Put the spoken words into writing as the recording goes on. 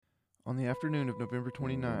On the afternoon of November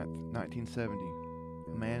 29th, 1970,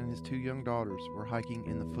 a man and his two young daughters were hiking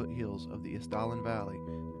in the foothills of the Isdalen Valley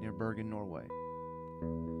near Bergen, Norway.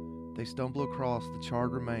 They stumble across the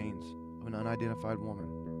charred remains of an unidentified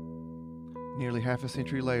woman. Nearly half a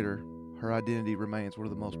century later, her identity remains one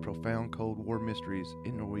of the most profound Cold War mysteries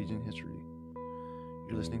in Norwegian history.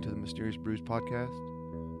 You're listening to the Mysterious Brews podcast,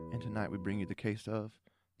 and tonight we bring you the case of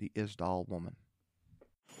the Isdal woman.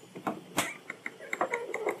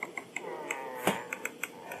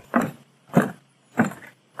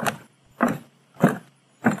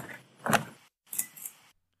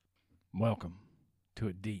 Welcome to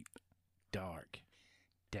a deep, dark,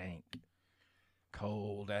 dank,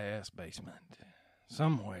 cold-ass basement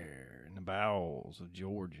somewhere in the bowels of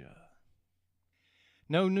Georgia.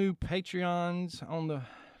 No new Patreons on the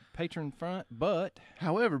patron front, but...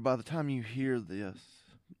 However, by the time you hear this,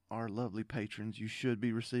 our lovely patrons, you should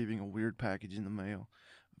be receiving a weird package in the mail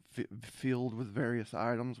filled with various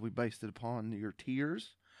items. We based it upon your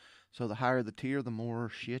tiers. So the higher the tier, the more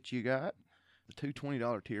shit you got. The two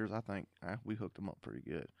 $20 tiers, I think we hooked them up pretty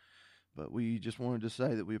good. But we just wanted to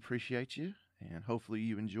say that we appreciate you, and hopefully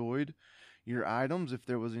you enjoyed your items. If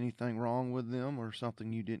there was anything wrong with them or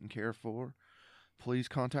something you didn't care for, please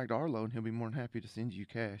contact Arlo, and he'll be more than happy to send you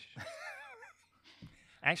cash.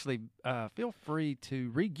 Actually, feel free to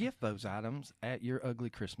re-gift those items at your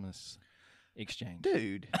ugly Christmas exchange.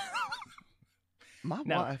 Dude, my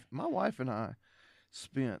wife and I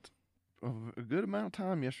spent a good amount of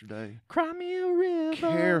time yesterday. Cry me a river.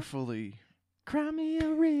 Carefully. Cry me a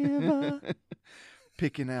river.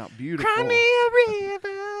 Picking out beautiful. Cry me a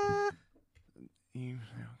river.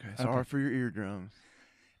 Okay, sorry for your eardrums.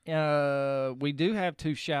 We do have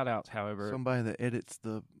two shout-outs, however. Somebody that edits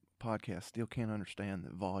the podcast still can't understand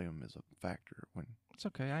that volume is a factor. When It's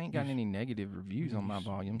okay. I ain't got any negative reviews on my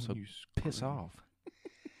volume, so piss off.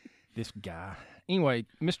 This guy. Anyway,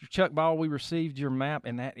 Mr. Chuck Ball, we received your map,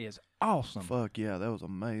 and that is awesome. Fuck yeah, that was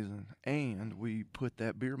amazing. And we put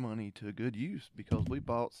that beer money to good use because we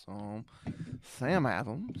bought some Sam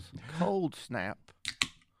Adams Cold Snap.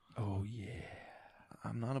 Oh, yeah.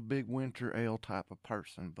 I'm not a big winter ale type of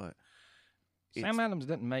person, but Sam Adams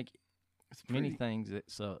doesn't make many things that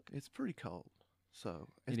suck. It's pretty cold. So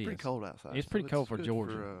it's It pretty is. cold outside. It's pretty cold for good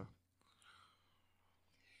Georgia.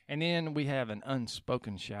 And then we have an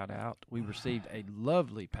unspoken shout-out. We received a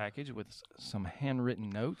lovely package with some handwritten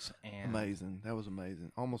notes. And amazing. That was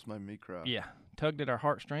amazing. Almost made me cry. Yeah. Tugged at our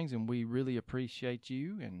heartstrings, and we really appreciate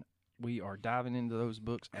you. And we are diving into those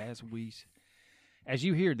books as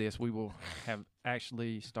you hear this, we will have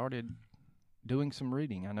actually started doing some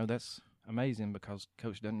reading. I know that's amazing because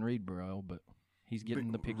Coach doesn't read Braille, but he's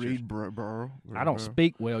getting the pictures. Read Braille. I don't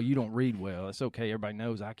speak well. You don't read well. It's okay. Everybody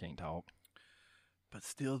knows I can't talk. But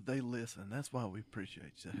still, they listen. That's why we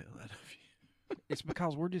appreciate the hell out of you. It's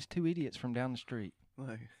because we're just two idiots from down the street.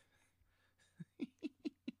 Like,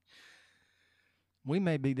 we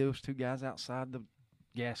may be those two guys outside the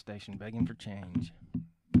gas station begging for change.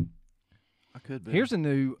 I could be. Here's a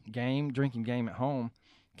new drinking game at home.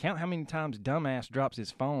 Count how many times Dumbass drops his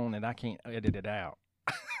phone and I can't edit it out.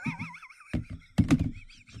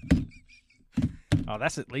 Oh,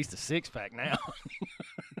 that's at least a six-pack now.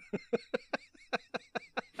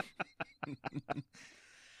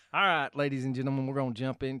 All right, ladies and gentlemen, we're going to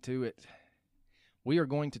jump into it. We are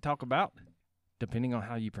going to talk about, depending on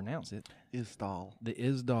how you pronounce it, Isdal. the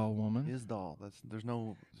Isdal woman. Isdal. There's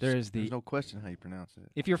no question how you pronounce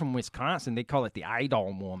it. If you're from Wisconsin, they call it the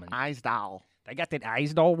Idal woman. Isdal. They got that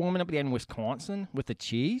Isdal woman up there in Wisconsin with the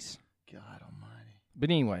cheese. God almighty. But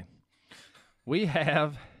anyway, we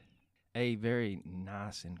have a very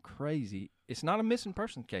nice and crazy, it's not a missing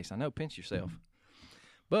person case. I know, pinch yourself.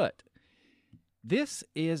 But this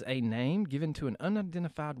is a name given to an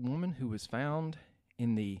unidentified woman who was found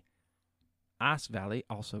in the Ice Valley,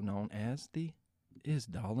 also known as the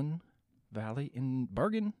Isdalen Valley in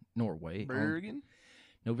Bergen, Norway. Bergen?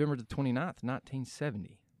 November the 29th,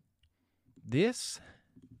 1970. This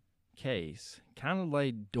case kind of lay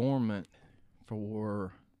dormant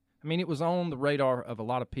for, it was on the radar of a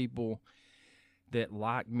lot of people that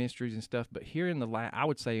like mysteries and stuff, but here I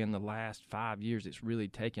would say in the last 5 years, it's really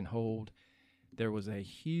taken hold. There was a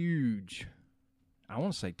huge, I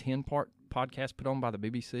want to say 10-part podcast put on by the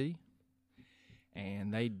BBC,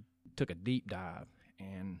 and they took a deep dive,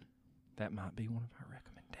 and that might be one of our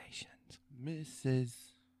recommendations.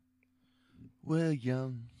 Mrs.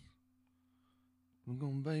 Williams, I'm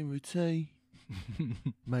going to be with tea.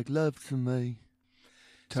 Make love to me.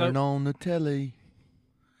 Turn on the telly.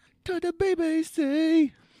 To the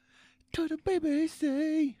BBC. To the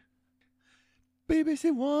BBC.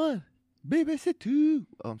 BBC One. BBC Two.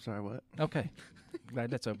 Oh, I'm sorry, what? Okay,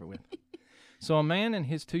 glad that's over with. So a man and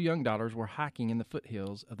his 2 young daughters were hiking in the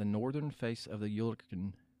foothills of the northern face of the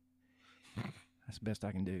Yulkin. That's the best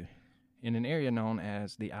I can do. In an area known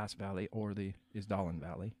as the Ice Valley or the Isdalen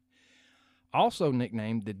Valley. Also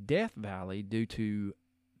nicknamed the Death Valley due to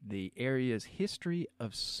the area's history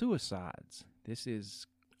of suicides. This is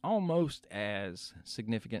almost as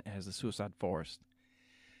significant as the Suicide Forest,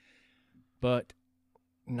 but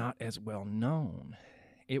not as well known.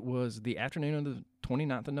 It was the afternoon of the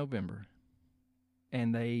 29th of November,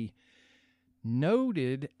 and they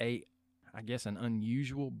noted an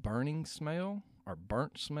unusual burning smell or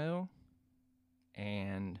burnt smell,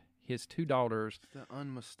 and his 2 daughters The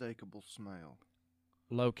unmistakable smell.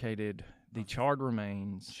 located the charred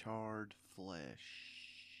remains. Charred flesh.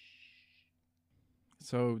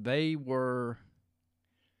 So they were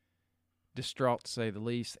distraught, to say the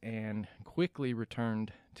least, and quickly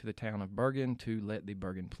returned to the town of Bergen to let the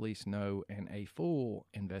Bergen police know, and a full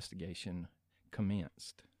investigation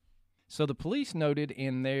commenced. So the police noted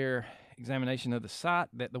in their examination of the site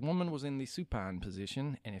that the woman was in the supine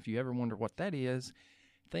position, and if you ever wonder what that is,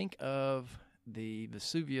 think of the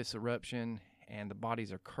Vesuvius eruption, and the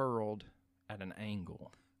bodies are curled at an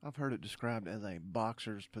angle. I've heard it described as a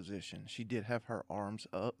boxer's position. She did have her arms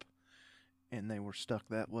up, and they were stuck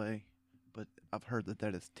that way. But I've heard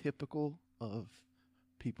that is typical of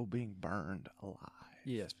people being burned alive.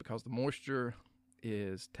 Yes, because the moisture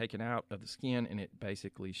is taken out of the skin, and it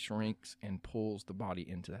basically shrinks and pulls the body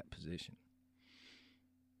into that position.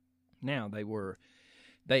 Now,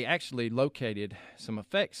 they actually located some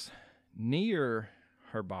effects near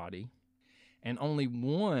her body, and only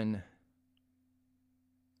one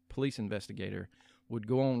police investigator would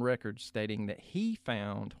go on record stating that he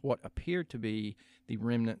found what appeared to be the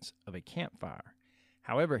remnants of a campfire.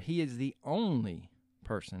 However, he is the only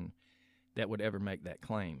person that would ever make that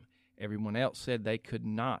claim. Everyone else said they could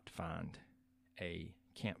not find a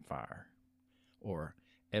campfire or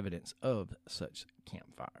evidence of such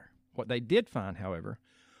campfire. What they did find, however,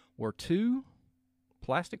 were 2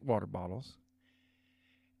 plastic water bottles,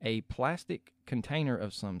 a plastic container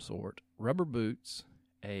of some sort, rubber boots,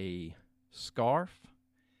 a scarf,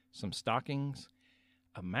 some stockings,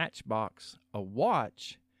 a matchbox, a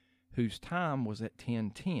watch whose time was at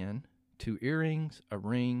 10:10, 2 earrings, a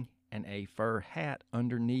ring, and a fur hat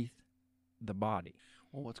underneath the body.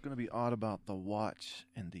 Well, what's going to be odd about the watch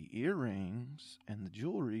and the earrings and the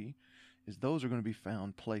jewelry is those are going to be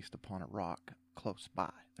found placed upon a rock close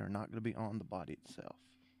by. They're not going to be on the body itself.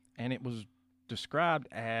 And it was described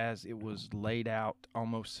as it was laid out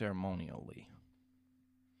almost ceremonially.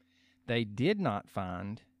 They did not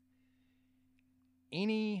find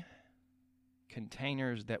any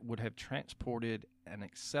containers that would have transported an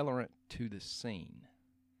accelerant to the scene.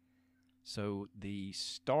 So the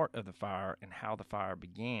start of the fire and how the fire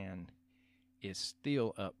began is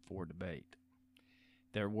still up for debate.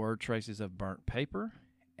 There were traces of burnt paper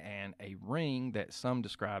and a ring that some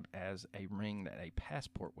described as a ring that a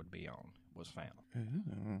passport would be on was found.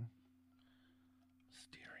 Ooh.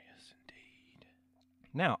 Mysterious indeed.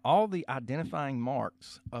 Now, all the identifying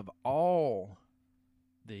marks of all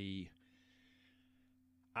the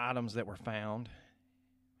items that were found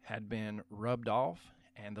had been rubbed off,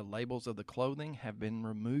 and the labels of the clothing have been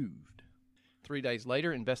removed. 3 days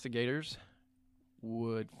later, investigators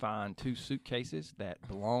would find 2 suitcases that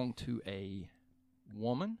belonged to a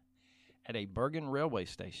woman at a Bergen railway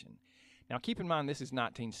station. Now, keep in mind, this is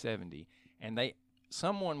 1970, and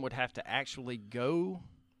someone would have to actually go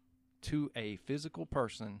to a physical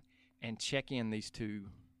person and check in these 2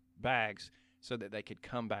 bags so that they could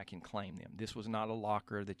come back and claim them. This was not a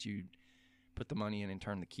locker that you'd put the money in and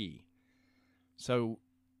turn the key. So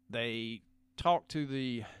they talked to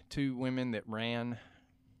the 2 women that ran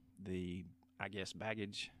the,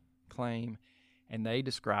 baggage claim, and they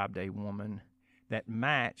described a woman that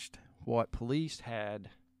matched what police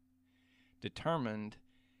had determined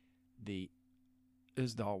the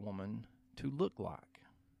Isdal woman to look like.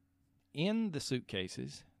 In the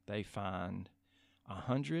suitcases, they find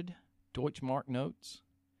 100 Deutschmark notes,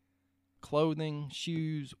 clothing,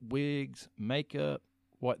 shoes, wigs, makeup.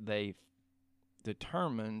 What they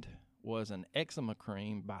determined was an eczema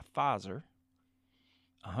cream by Pfizer,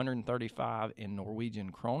 135 in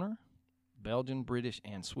Norwegian kroner, Belgian, British,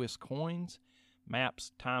 and Swiss coins,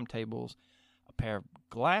 maps, timetables, a pair of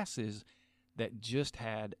glasses that just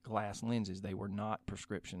had glass lenses. They were not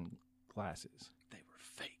prescription glasses. They were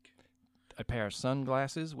fake. A pair of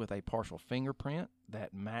sunglasses with a partial fingerprint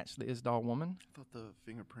that matched the Isdal woman. I thought the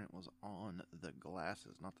fingerprint was on the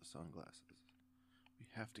glasses, not the sunglasses. We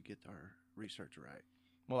have to get our research right.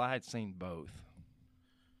 Well, I had seen both.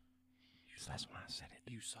 So that's why I said it.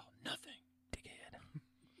 You saw nothing. Dickhead.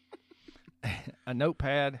 A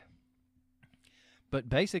notepad, but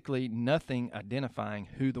basically nothing identifying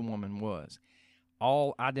who the woman was.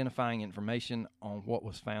 All identifying information on what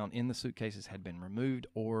was found in the suitcases had been removed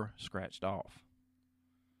or scratched off.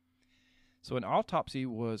 So an autopsy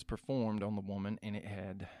was performed on the woman,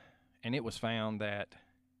 and it was found that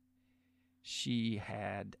she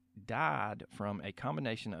had died from a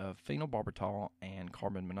combination of phenobarbital and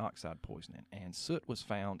carbon monoxide poisoning, and soot was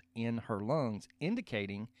found in her lungs,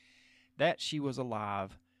 indicating that she was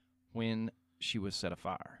alive when she was set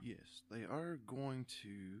afire. Yes, they are going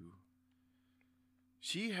to...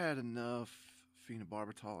 She had enough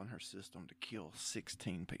phenobarbital in her system to kill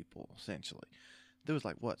 16 people, essentially. There was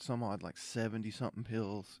some odd 70-something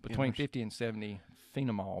pills. Between 50 and 70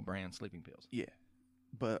 Phenomol brand sleeping pills. Yeah,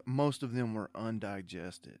 but most of them were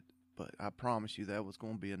undigested. But I promise you that was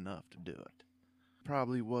going to be enough to do it.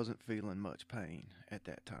 Probably wasn't feeling much pain at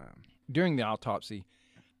that time. During the autopsy,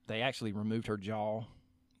 they actually removed her jaw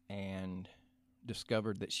and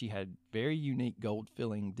discovered that she had very unique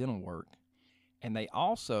gold-filling dental work. And they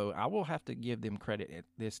also, I will have to give them credit at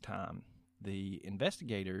this time, the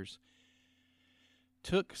investigators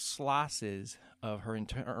took slices of her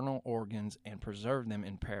internal organs and preserved them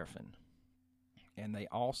in paraffin. And they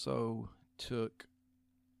also took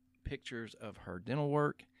pictures of her dental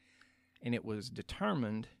work, and it was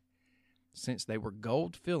determined, since they were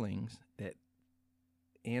gold fillings, that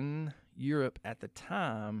in Europe at the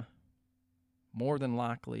time, more than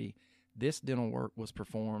likely, this dental work was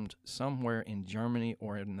performed somewhere in Germany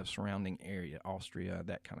or in the surrounding area, Austria,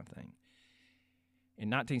 that kind of thing. In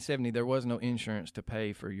 1970, there was no insurance to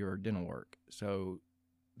pay for your dental work, so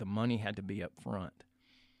the money had to be up front.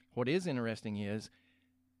 What is interesting is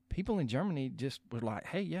people in Germany just were like,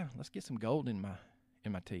 hey, yeah, let's get some gold in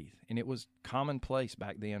my teeth. And it was commonplace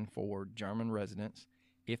back then for German residents,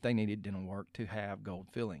 if they needed dental work, to have gold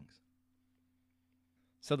fillings.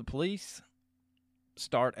 So the police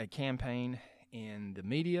start a campaign in the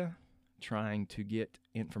media trying to get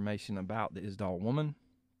information about the Isdal woman,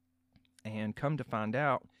 and come to find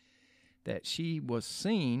out that she was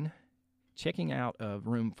seen checking out of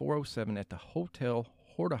room 407 at the Hotel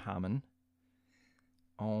Horteheimen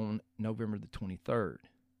on November the 23rd.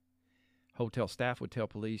 Hotel staff would tell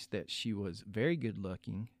police that she was very good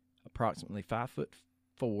looking, approximately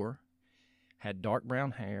 5'4", had dark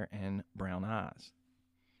brown hair and brown eyes.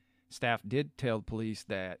 Staff did tell the police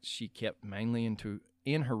that she kept mainly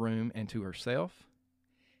in her room and to herself,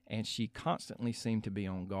 and she constantly seemed to be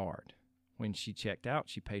on guard. When she checked out,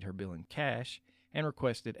 she paid her bill in cash and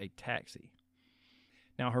requested a taxi.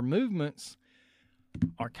 Now, her movements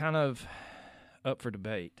are kind of up for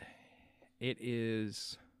debate. It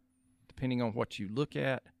is, depending on what you look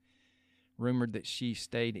at, rumored that she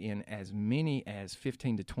stayed in as many as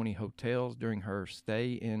 15 to 20 hotels during her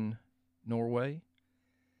stay in Norway.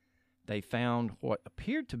 They found what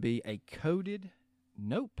appeared to be a coded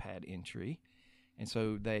notepad entry, and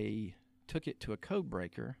so they took it to a code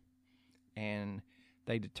breaker, and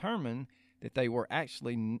they determined that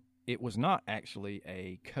it was not actually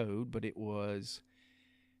a code, but it was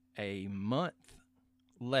a month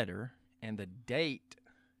letter and the date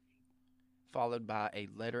followed by a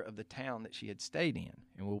letter of the town that she had stayed in.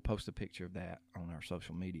 And we'll post a picture of that on our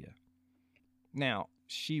social media. Now,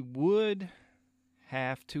 she would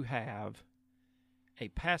have to have a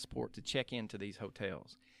passport to check into these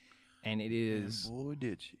hotels. And it is... And boy,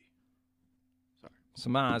 did she.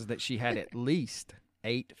 Surmised that she had at least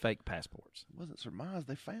 8 fake passports. It wasn't surmised,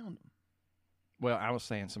 they found them. Well, I was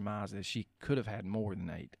saying surmised that she could have had more than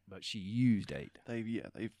 8, but she used 8.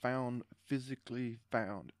 They physically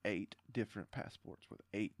found 8 different passports with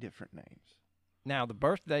 8 different names. Now, the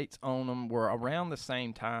birth dates on them were around the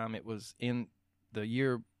same time. It was in the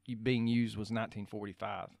year being used was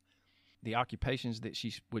 1945. The occupations that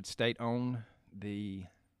she would state on the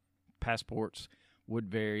passports would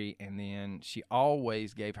vary, and then she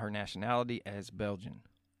always gave her nationality as Belgian.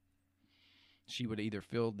 She would either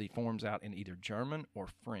fill the forms out in either German or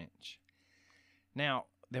French. Now,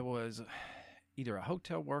 there was either a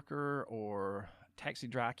hotel worker or a taxi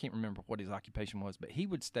driver, I can't remember what his occupation was, but he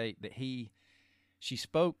would state that she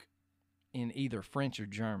spoke in either French or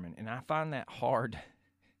German, and I find that hard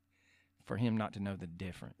for him not to know the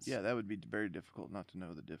difference. Yeah, that would be very difficult not to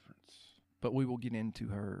know the difference. But we will get into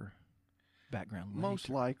her background later. Most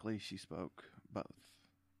likely she spoke both.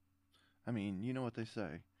 I mean, you know what they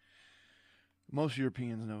say. Most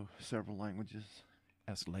Europeans know several languages.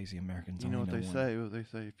 Us lazy Americans. You know what they one. say? Well, they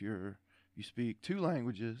say if you speak 2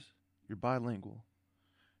 languages, you're bilingual.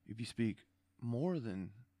 If you speak more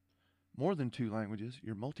than 2 languages,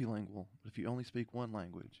 you're multilingual. But if you only speak one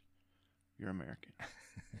language, you're American.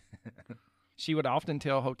 She would often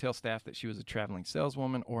tell hotel staff that she was a traveling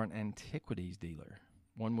saleswoman or an antiquities dealer.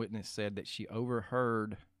 One witness said that she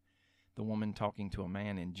overheard the woman talking to a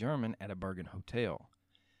man in German at a Bergen hotel.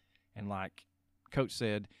 And like Coach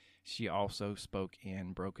said, she also spoke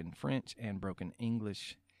in broken French and broken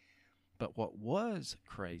English. But what was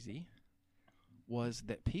crazy was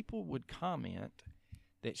that people would comment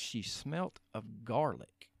that she smelt of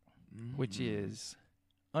garlic, which is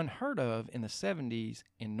unheard of in the 70s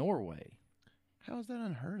in Norway. How is that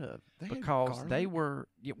unheard of? Because they were,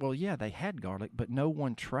 they had garlic, but no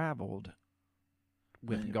one traveled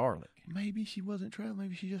with garlic. Maybe she wasn't traveling.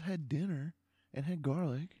 Maybe she just had dinner and had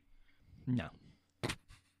garlic. No.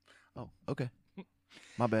 Oh, okay.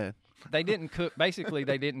 My bad. They didn't cook. Basically,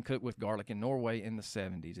 they didn't cook with garlic in Norway in the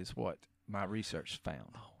 70s, is what my research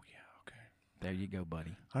found. Oh, yeah, okay. There you go,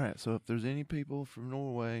 buddy. All right, so if there's any people from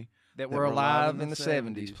Norway that were alive in the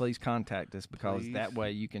 70s, please contact us, because please, that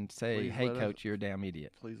way you can say, hey, Coach, you're a damn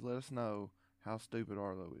idiot. Please let us know how stupid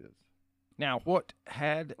Arlo is. Now, what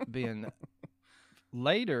had been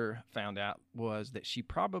later found out was that she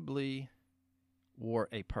probably wore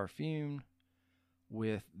a perfume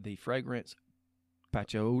with the fragrance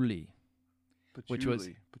patchouli. Which was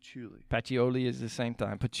patchouli. Patchouli is the same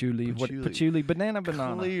thing. Patchouli. What? Patchouli. Banana.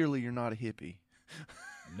 Clearly, you're not a hippie.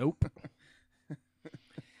 Nope.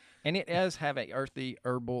 And it does have a earthy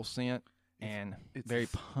herbal scent and it's very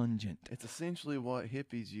pungent. It's essentially what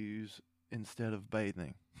hippies use instead of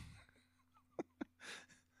bathing.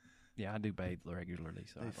 Yeah, I do bathe regularly.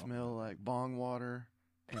 So they smell like bong water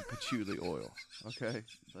and patchouli oil. Okay,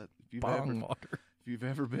 but water. If you've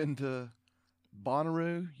ever been to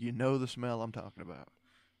Bonnaroo, you know the smell I'm talking about.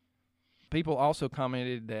 People also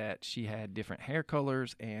commented that she had different hair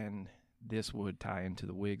colors, and this would tie into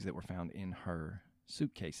the wigs that were found in her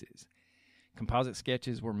suitcases. Composite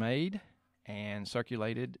sketches were made and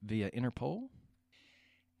circulated via Interpol,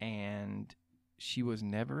 and she was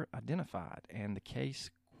never identified, and the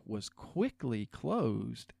case was quickly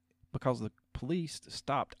closed because the police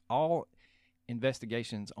stopped all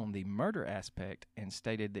investigations on the murder aspect and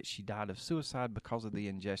stated that she died of suicide because of the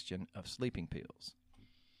ingestion of sleeping pills.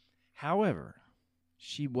 However,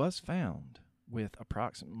 she was found with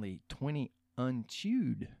approximately 20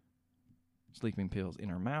 unchewed sleeping pills in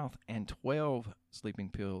her mouth, and 12 sleeping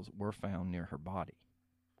pills were found near her body,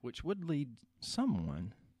 which would lead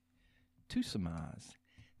someone to surmise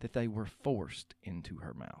that they were forced into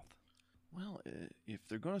her mouth. Well, if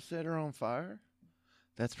they're going to set her on fire,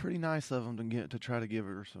 that's pretty nice of them to try to give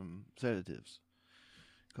her some sedatives.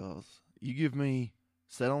 Because you give me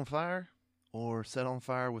set on fire or set on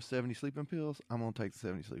fire with 70 sleeping pills, I'm going to take the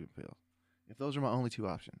 70 sleeping pills. If those are my only 2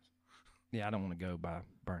 options. Yeah, I don't want to go by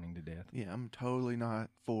burning to death. Yeah, I'm totally not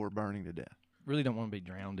for burning to death. Really don't want to be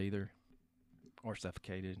drowned either or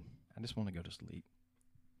suffocated. I just want to go to sleep.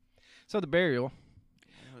 So the burial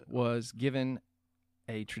was given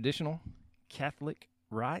a traditional Catholic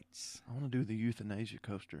rites. I want to do the euthanasia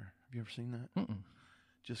coaster. Have you ever seen that? Mm-mm.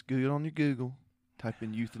 Just go on your Google, type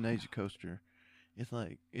in euthanasia coaster.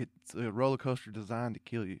 It's a roller coaster designed to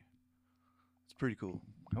kill you. It's pretty cool.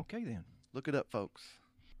 Okay, then. Look it up, folks.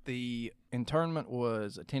 The internment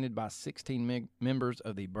was attended by 16 members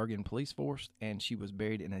of the Bergen police force, and she was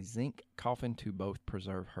buried in a zinc coffin to both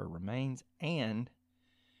preserve her remains and,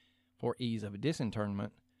 for ease of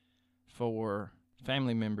disinterment, for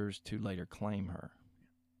family members to later claim her.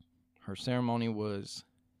 Her ceremony was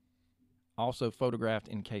also photographed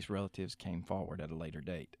in case relatives came forward at a later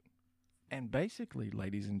date. And basically,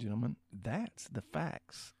 ladies and gentlemen, that's the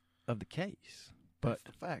facts of the case. But that's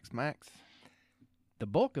the facts, Max. The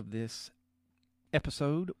bulk of this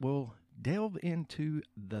episode will delve into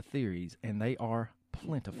the theories, and they are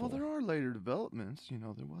plentiful. Well, there are later developments. You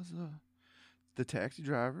know, there was the taxi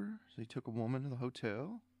driver. So he took a woman to the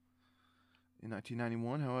hotel. In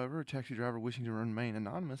 1991, however, a taxi driver wishing to remain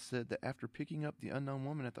anonymous said that after picking up the unknown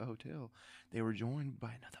woman at the hotel, they were joined by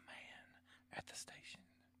another man at the station.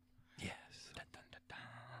 Yes. Dun, dun, dun, dun.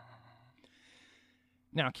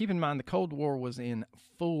 Now, keep in mind, the Cold War was in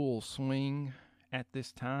full swing at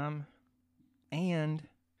this time, and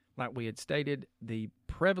like we had stated, the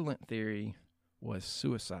prevalent theory was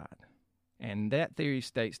suicide. And that theory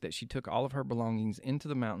states that she took all of her belongings into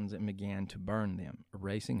the mountains and began to burn them,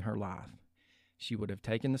 erasing her life. She would have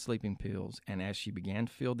taken the sleeping pills, and as she began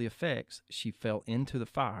to feel the effects, she fell into the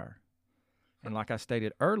fire. And like I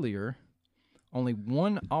stated earlier, only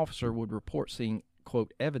one officer would report seeing,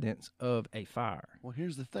 quote, evidence of a fire. Well,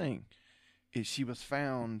 here's the thing, is she was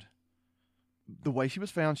found, the way she was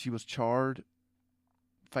found, she was charred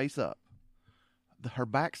face up. Her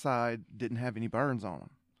backside didn't have any burns on them.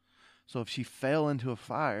 So if she fell into a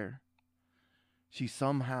fire, she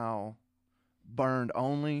somehow burned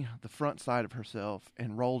only the front side of herself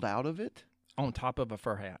and rolled out of it. On top of a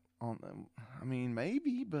fur hat. I mean,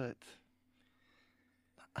 maybe, but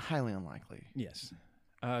highly unlikely. Yes.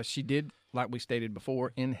 She did, like we stated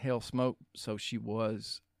before, inhale smoke, so she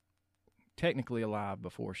was technically alive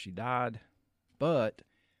before she died. But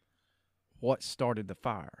what started the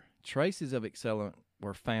fire? Traces of accelerant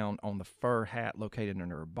were found on the fur hat located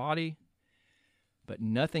under her body, but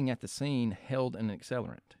nothing at the scene held an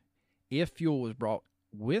accelerant. If fuel was brought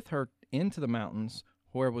with her into the mountains,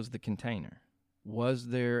 where was the container? Was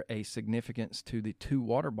there a significance to the 2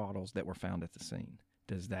 water bottles that were found at the scene?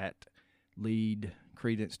 Does that lead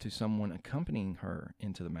credence to someone accompanying her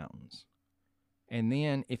into the mountains? And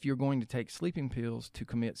then, if you're going to take sleeping pills to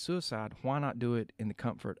commit suicide, why not do it in the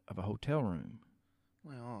comfort of a hotel room?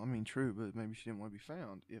 Well, I mean, true, but maybe she didn't want to be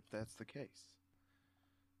found if that's the case.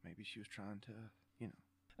 Maybe she was trying to,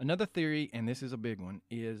 Another theory, and this is a big one,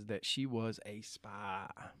 is that she was a spy.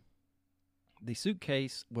 The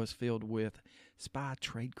suitcase was filled with spy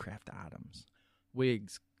tradecraft items,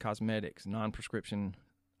 wigs, cosmetics, non-prescription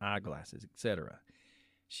eyeglasses, etc.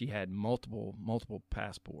 She had multiple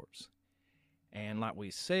passports. And like we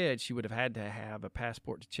said, she would have had to have a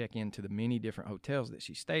passport to check into the many different hotels that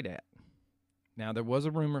she stayed at. Now, there was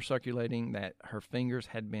a rumor circulating that her fingers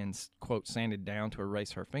had been, quote, sanded down to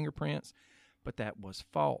erase her fingerprints, but that was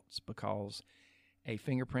false because a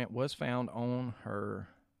fingerprint was found on her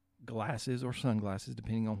glasses or sunglasses,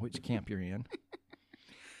 depending on which camp you're in.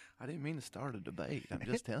 I didn't mean to start a debate. I'm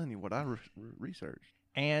just telling you what I researched.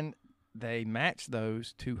 And they matched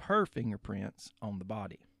those to her fingerprints on the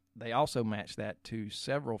body. They also matched that to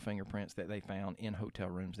several fingerprints that they found in hotel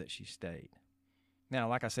rooms that she stayed. Now,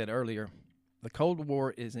 like I said earlier, the Cold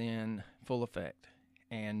War is in full effect,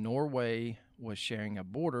 and Norway was sharing a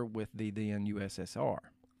border with the then USSR,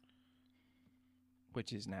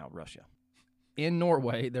 which is now Russia. In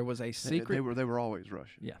Norway, there was a secret... They were always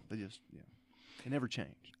Russian. Yeah. They never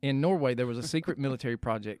changed. In Norway, there was a secret military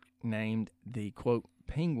project named the, quote,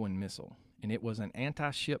 Penguin missile, and it was an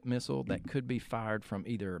anti-ship missile that could be fired from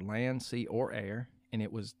either land, sea, or air, and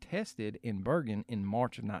it was tested in Bergen in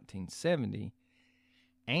March of 1970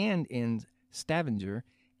 and in Stavanger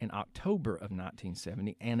in October of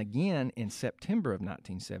 1970 and again in September of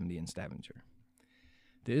 1970 in Stavanger.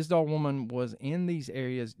 The Isdal woman was in these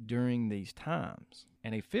areas during these times,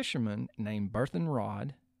 and a fisherman named Berthen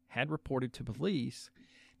Rod had reported to police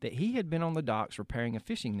that he had been on the docks repairing a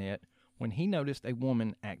fishing net when he noticed a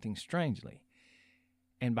woman acting strangely.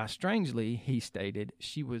 And by strangely, he stated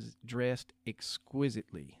she was dressed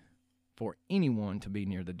exquisitely for anyone to be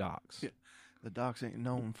near the docks. Yeah. The docks ain't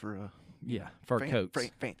known for fur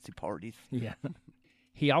coats. Fancy parties. Yeah.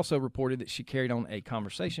 He also reported that she carried on a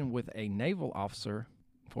conversation with a naval officer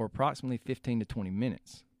for approximately 15 to 20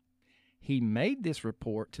 minutes. He made this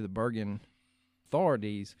report to the Bergen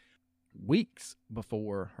authorities weeks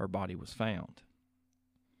before her body was found.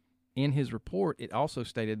 In his report, it also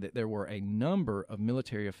stated that there were a number of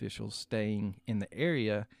military officials staying in the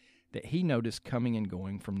area that he noticed coming and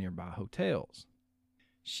going from nearby hotels.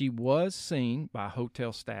 She was seen by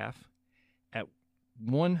hotel staff at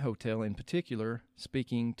one hotel in particular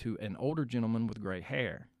speaking to an older gentleman with gray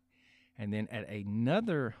hair. And then at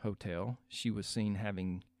another hotel, she was seen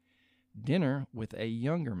having dinner with a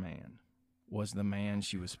younger man. Was the man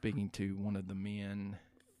she was speaking to one of the men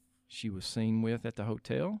she was seen with at the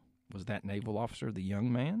hotel? Was that naval officer the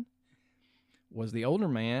young man? Was the older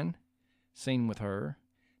man seen with her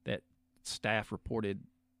that staff reported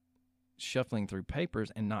shuffling through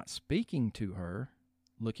papers and not speaking to her,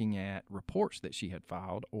 looking at reports that she had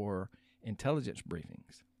filed or intelligence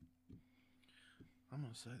briefings? I'm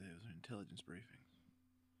going to say that was an intelligence briefing.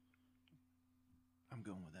 I'm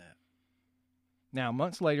going with that. Now,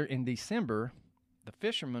 months later in December, the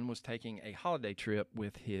fisherman was taking a holiday trip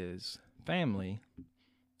with his family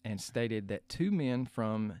and stated that 2 men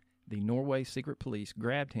from the Norway secret police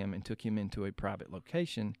grabbed him and took him into a private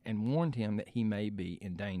location and warned him that he may be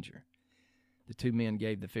in danger. The 2 men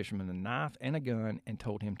gave the fisherman a knife and a gun and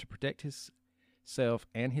told him to protect himself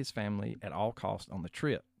and his family at all costs on the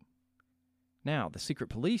trip. Now, the secret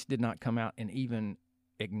police did not come out and even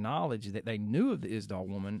acknowledge that they knew of the Isdal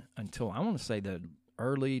woman until, I want to say, the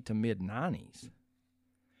early to mid-90s.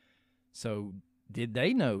 So, did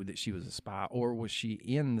they know that she was a spy, or was she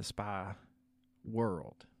in the spy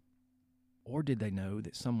world? Or did they know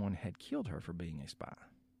that someone had killed her for being a spy?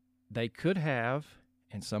 They could have,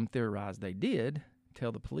 and some theorize they did,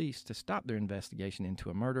 tell the police to stop their investigation into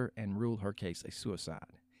a murder and rule her case a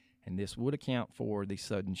suicide, and this would account for the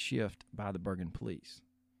sudden shift by the Bergen police.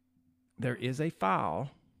 There is a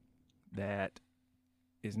file that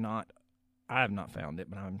is not, I have not found it,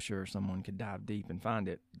 but I'm sure someone could dive deep and find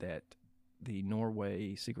it, that the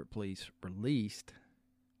Norway secret police released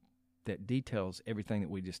that details everything that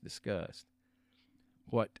we just discussed.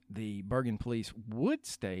 What the Bergen police would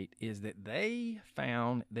state is that they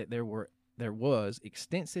found that there was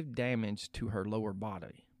extensive damage to her lower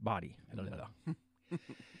body.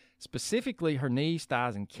 Specifically her knees,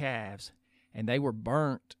 thighs, and calves, and they were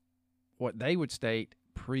burnt, what they would state,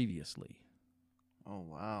 previously. Oh,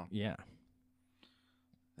 wow. Yeah.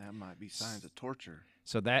 That might be signs of torture.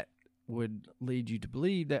 So that would lead you to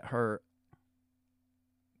believe that her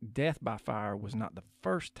death by fire was not the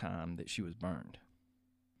first time that she was burned.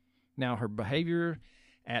 Now, her behavior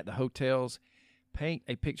at the hotels paint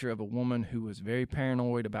a picture of a woman who was very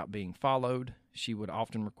paranoid about being followed. She would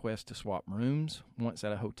often request to swap rooms once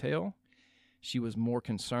at a hotel. She was more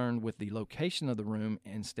concerned with the location of the room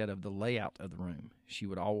instead of the layout of the room. She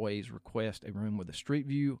would always request a room with a street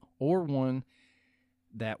view or one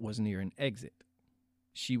that was near an exit.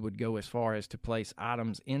 She would go as far as to place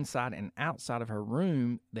items inside and outside of her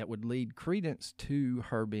room that would lead credence to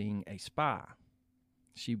her being a spy.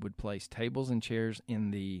 She would place tables and chairs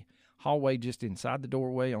in the hallway just inside the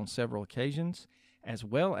doorway on several occasions, as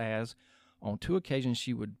well as on 2 occasions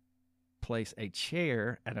she would place a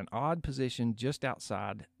chair at an odd position just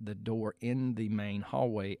outside the door in the main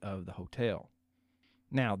hallway of the hotel.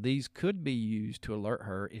 Now, these could be used to alert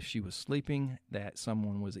her if she was sleeping that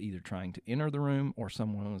someone was either trying to enter the room or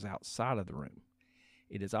someone was outside of the room.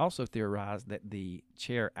 It is also theorized that the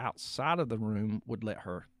chair outside of the room would let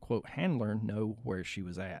her, quote, handler know where she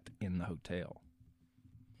was at in the hotel.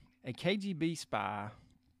 A KGB spy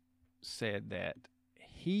said that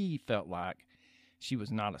he felt like she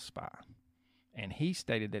was not a spy, and he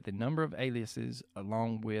stated that the number of aliases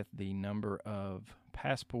along with the number of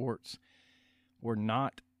passports were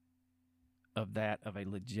not of that of a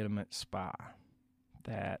legitimate spy,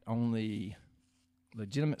 that only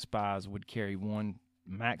legitimate spies would carry one,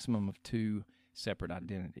 maximum of 2 separate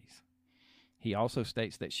identities. He also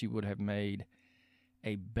states that she would have made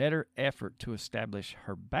a better effort to establish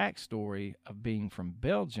her backstory of being from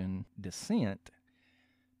Belgian descent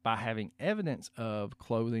by having evidence of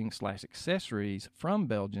clothing/accessories from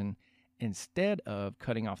Belgium instead of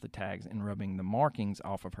cutting off the tags and rubbing the markings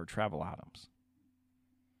off of her travel items.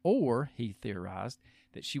 Or, he theorized,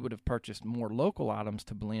 that she would have purchased more local items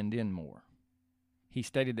to blend in more. He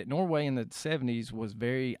stated that Norway in the 70s was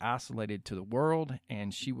very isolated to the world,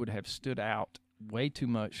 and she would have stood out way too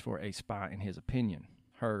much for a spy in his opinion.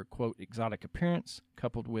 Her, quote, exotic appearance,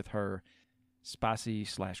 coupled with her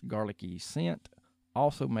spicy/garlicky scent,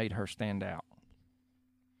 also made her stand out.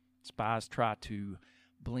 Spies try to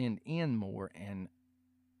blend in more and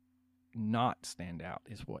not stand out,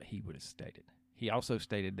 is what he would have stated. He also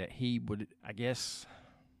stated that he would, I guess,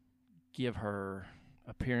 give her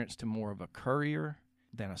appearance to more of a courier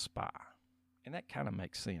than a spy. And that kind of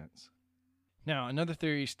makes sense. Now, another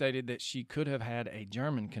theory stated that she could have had a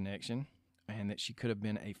German connection and that she could have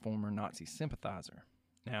been a former Nazi sympathizer.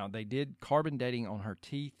 Now, they did carbon dating on her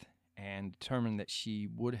teeth and determined that she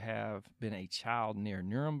would have been a child near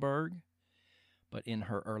Nuremberg, but in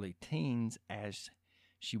her early teens as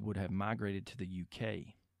she would have migrated to the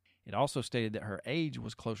UK. It also stated that her age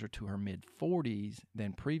was closer to her mid-40s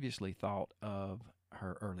than previously thought of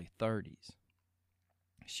her early 30s.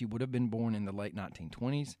 She would have been born in the late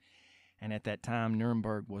 1920s, and at that time,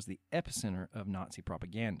 Nuremberg was the epicenter of Nazi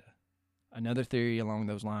propaganda. Another theory along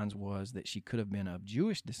those lines was that she could have been of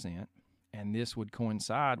Jewish descent, and this would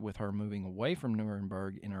coincide with her moving away from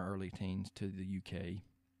Nuremberg in her early teens to the UK,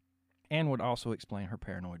 and would also explain her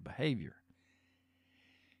paranoid behavior.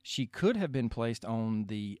 She could have been placed on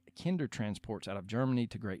the Kinder transports out of Germany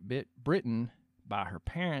to Great Britain by her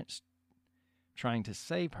parents trying to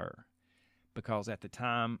save her, because at the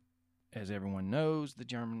time, as everyone knows, the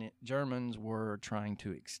Germans were trying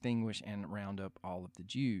to extinguish and round up all of the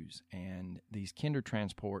Jews, and these Kinder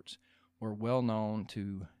transports were well known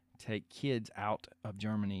to take kids out of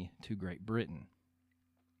Germany to Great Britain.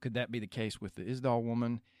 Could that be the case with the Isdal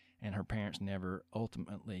woman, and her parents never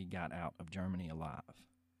ultimately got out of Germany alive?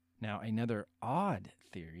 Now, another odd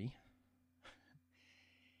theory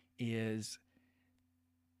is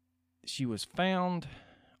she was found,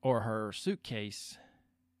 or her suitcase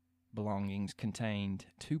belongings contained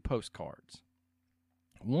 2 postcards.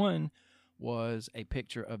 One was a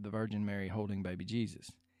picture of the Virgin Mary holding baby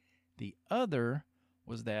Jesus. The other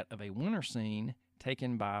was that of a winter scene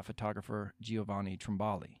taken by photographer Giovanni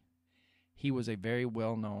Tromboli. He was a very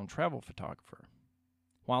well-known travel photographer.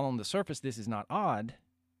 While on the surface this is not odd,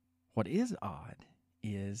 what is odd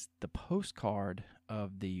is the postcard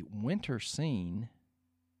of the winter scene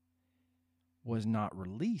was not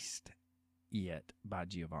released yet by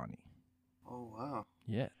Giovanni. Oh, wow.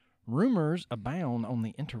 Yeah. Rumors abound on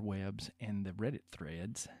the interwebs and the Reddit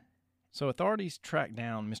threads. So authorities tracked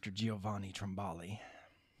down Mr. Giovanni Tromboli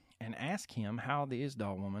and asked him how the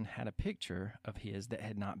Isdal woman had a picture of his that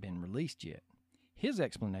had not been released yet. His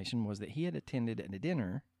explanation was that he had attended a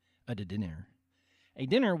dinner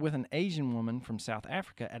with an Asian woman from South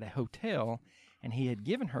Africa at a hotel, and he had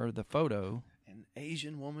given her the photo. An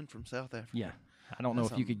Asian woman from South Africa? Yeah. I don't know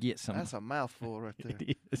if you could get some. That's a mouthful right there.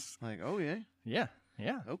 It is. Like, oh, yeah? Yeah,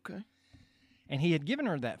 yeah. Okay. And he had given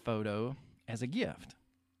her that photo as a gift.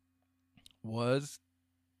 Was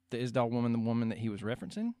the Isdal woman the woman that he was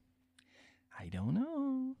referencing? I don't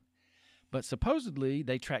know. But supposedly,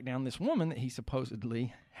 they tracked down this woman that he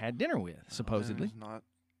supposedly had dinner with. Supposedly.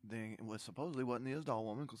 It supposedly wasn't the Isdal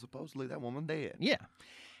woman, because supposedly that woman dead. Yeah.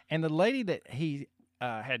 And the lady that he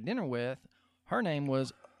had dinner with, her name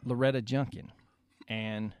was Loretta Junkin.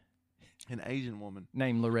 And an Asian woman.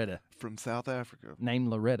 Named Loretta. From South Africa. Named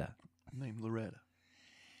Loretta.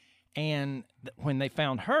 And when they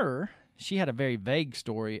found her, she had a very vague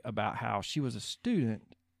story about how she was a student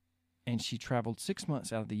and she traveled 6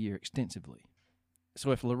 months out of the year extensively.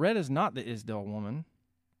 So if Loretta's not the Isdal woman,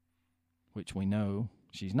 which we know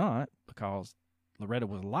she's not because Loretta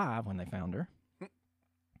was alive when they found her,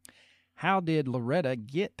 how did Loretta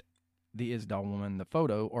get the Isdal woman the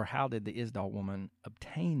photo, or how did the Isdal woman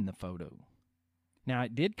obtain the photo? Now,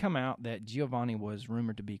 it did come out that Giovanni was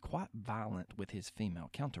rumored to be quite violent with his female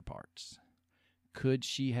counterparts. Could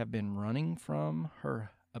she have been running from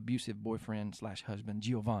her abusive boyfriend/husband,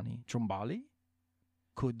 Giovanni Tromboli?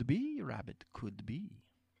 Could be, Rabbit, could be.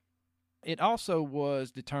 It also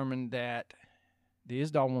was determined that the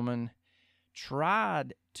Isdal woman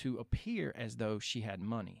tried to appear as though she had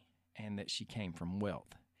money and that she came from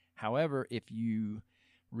wealth. However, if you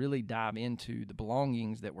really dive into the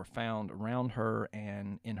belongings that were found around her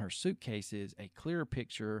and in her suitcases, a clearer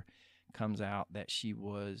picture comes out that she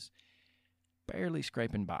was barely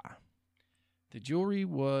scraping by. The jewelry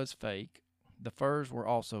was fake. The furs were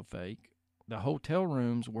also fake. The hotel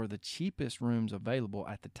rooms were the cheapest rooms available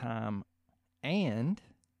at the time, and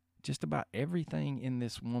just about everything in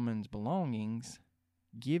this woman's belongings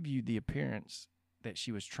give you the appearance that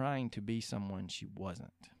she was trying to be someone she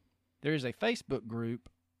wasn't. There is a Facebook group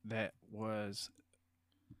that was,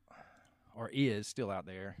 or is still out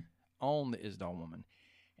there, on the Isdal woman.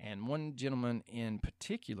 And one gentleman in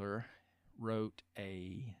particular wrote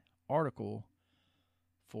a article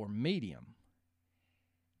for Medium.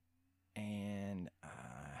 And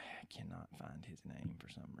I cannot find his name for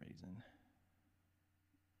some reason.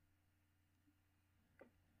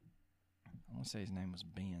 I want to say his name was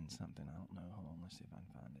Ben something. I don't know. Hold on, let's see if I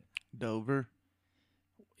can find it. Dover?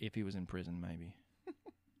 If he was in prison, maybe.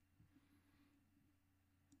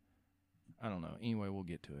 I don't know. Anyway, we'll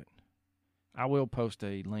get to it. I will post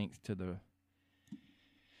a link to the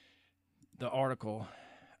article.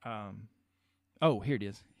 Here it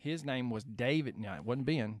is. His name was David. No, it wasn't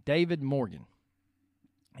Ben. David Morgan.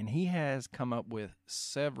 And he has come up with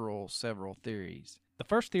several theories. The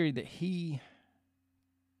first theory that he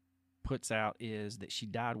puts out is that she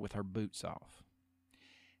died with her boots off.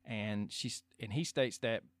 And he states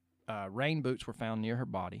that rain boots were found near her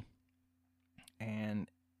body. And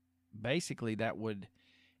basically that would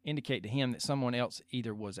indicate to him that someone else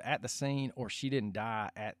either was at the scene or she didn't die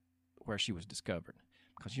at where she was discovered.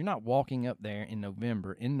 Because you're not walking up there in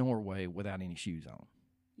November in Norway without any shoes on.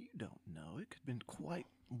 You don't know. It could have been quite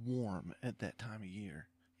warm at that time of year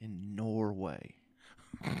in Norway.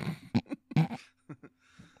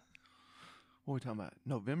 What are we talking about?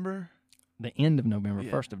 November? The end of November,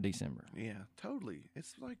 Yeah. 1st of December. Yeah, totally.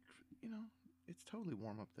 It's like, it's totally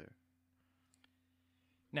warm up there.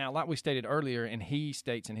 Now, like we stated earlier, and he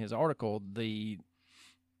states in his article, the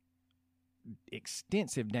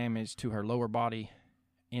extensive damage to her lower body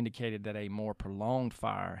indicated that a more prolonged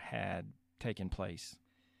fire had taken place.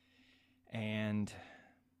 And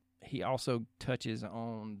he also touches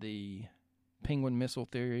on the penguin missile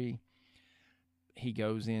theory. He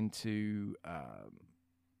goes into...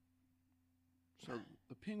 So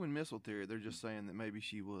the penguin missile theory, they're just saying that maybe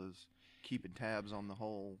she was keeping tabs on the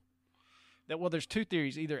whole... Well, there's two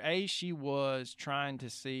theories. Either A, she was trying to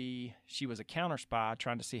see... She was a counter spy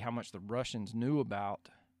trying to see how much the Russians knew about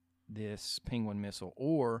this penguin missile,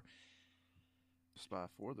 or... Spy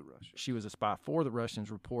for the Russians. She was a spy for the Russians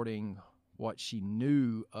reporting what she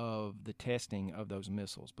knew of the testing of those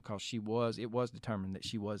missiles, because it was determined that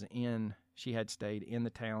she had stayed in the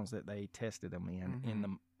towns that they tested them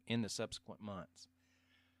in the subsequent months.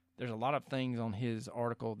 There's a lot of things on his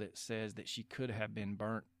article that says that she could have been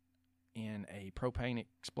burnt in a propane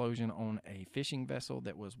explosion on a fishing vessel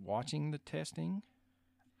that was watching the testing.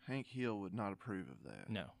 Hank Hill would not approve of that.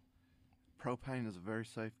 No. Propane is a very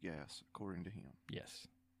safe gas, according to him. Yes.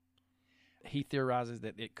 He theorizes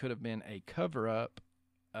that it could have been a cover-up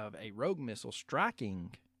of a rogue missile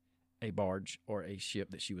striking a barge or a ship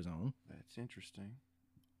that she was on. That's interesting.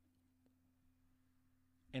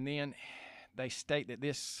 And then they state that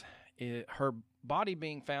her body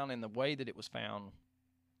being found in the way that it was found,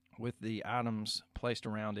 with the items placed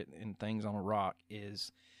around it and things on a rock,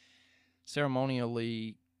 is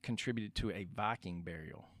ceremonially contributed to a Viking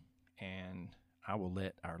burial. And I will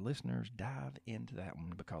let our listeners dive into that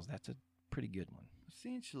one because that's a pretty good one.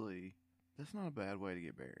 Essentially, that's not a bad way to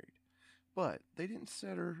get buried. But they didn't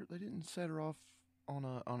set her off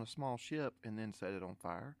on a small ship and then set it on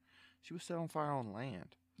fire. She was set on fire on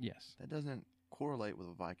land. Yes. That doesn't correlate with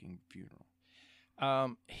a Viking funeral.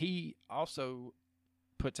 He also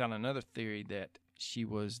puts out another theory that she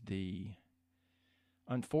was the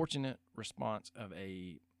unfortunate response of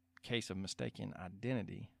a case of mistaken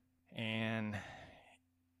identity. And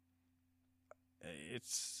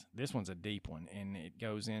this one's a deep one, and it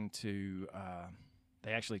goes into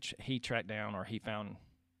he tracked down, or he found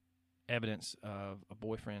evidence of a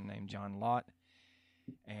boyfriend named John Lott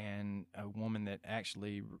and a woman that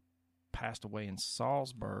actually passed away in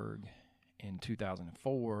Salzburg in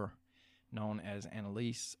 2004, known as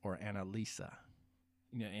Annalise or Annalisa.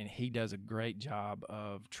 And he does a great job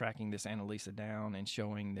of tracking this Annalisa down and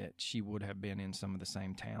showing that she would have been in some of the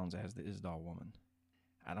same towns as the Isdal woman.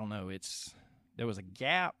 I don't know. There was a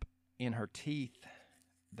gap in her teeth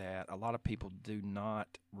that a lot of people do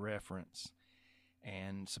not reference.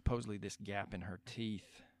 And supposedly this gap in her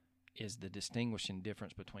teeth is the distinguishing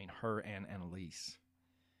difference between her and Annalise.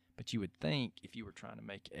 But you would think, if you were trying to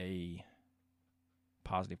make a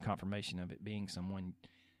positive confirmation of it being someone,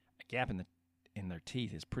 a gap in their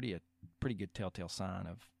teeth is a pretty good telltale sign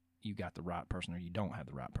of you got the right person or you don't have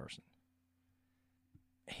the right person.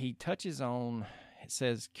 He touches on, it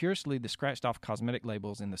says, curiously, the scratched off cosmetic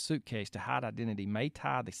labels in the suitcase to hide identity may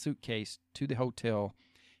tie the suitcase to the hotel,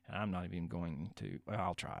 and I'm not even going to,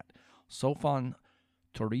 I'll try it, Sofon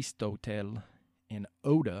Turistotel in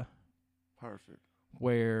Oda. Perfect.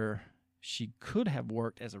 Where she could have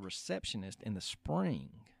worked as a receptionist in the spring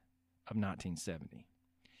of 1970.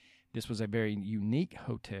 This was a very unique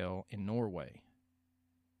hotel in Norway.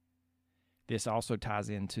 This also ties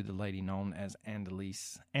into the lady known as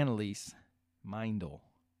Annalise Meindl.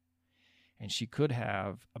 And she could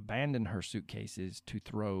have abandoned her suitcases to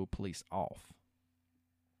throw police off.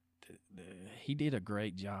 He did a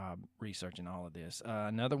great job researching all of this.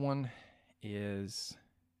 Another one is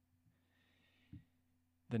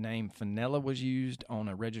the name Fenella was used on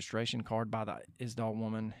a registration card by the Isdal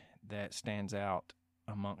woman that stands out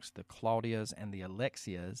amongst the Claudias and the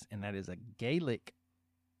Alexias, and that is a Gaelic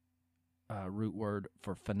root word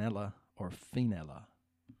for Fenella or Fenella.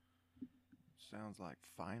 Sounds like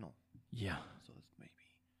final. Yeah. So maybe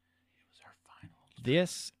it was her final.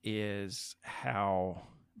 This is how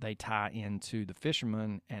they tie into the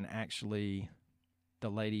fisherman, and actually the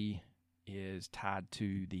lady is tied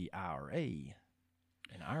to the IRA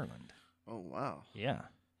in Ireland. Oh, wow. Yeah.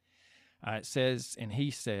 It says, and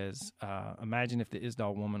he says, imagine if the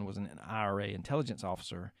Isdal woman was an IRA intelligence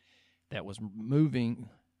officer that was moving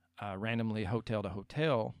randomly hotel to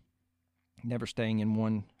hotel, never staying in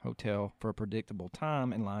one hotel for a predictable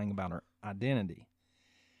time and lying about her identity.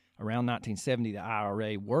 Around 1970, the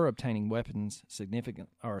IRA were obtaining weapons,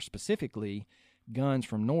 specifically guns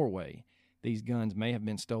from Norway. These guns may have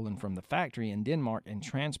been stolen from the factory in Denmark and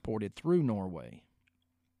transported through Norway.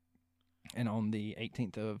 And on the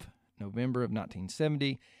 18th of November of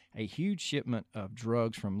 1970, a huge shipment of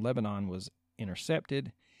drugs from Lebanon was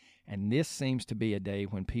intercepted, and this seems to be a day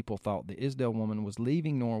when people thought the Isdal woman was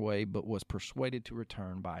leaving Norway but was persuaded to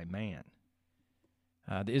return by a man.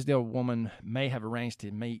 The Isdal woman may have arranged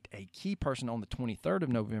to meet a key person on the 23rd of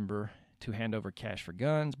November to hand over cash for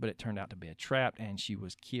guns, but it turned out to be a trap, and she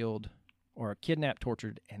was kidnapped,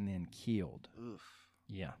 tortured, and then killed. Oof.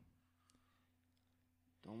 Yeah.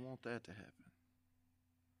 Don't want that to happen.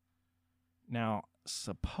 Now,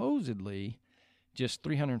 supposedly, just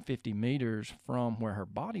 350 meters from where her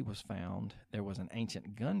body was found, there was an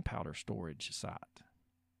ancient gunpowder storage site.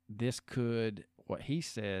 This could, what he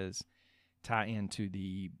says, tie into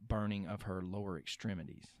the burning of her lower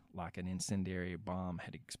extremities, like an incendiary bomb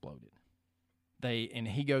had exploded.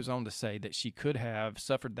 he goes on to say that she could have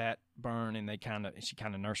suffered that burn, and she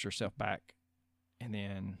kind of nursed herself back, and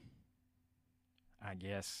then I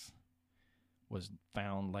guess was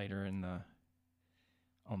found later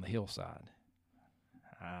on the hillside.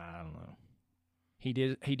 I don't know.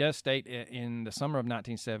 He does state in the summer of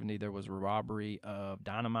 1970 there was a robbery of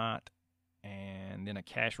dynamite, and then a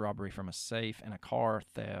cash robbery from a safe, and a car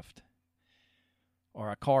theft,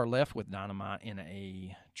 or a car left with dynamite in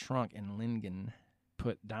a trunk in Lingen.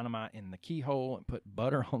 Put dynamite in the keyhole and put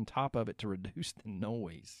butter on top of it to reduce the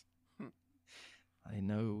noise. I didn't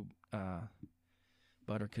know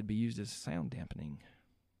butter could be used as sound dampening.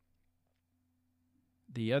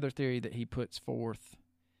 The other theory that he puts forth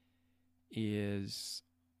is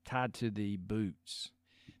tied to the boots.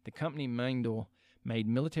 The company Mendel made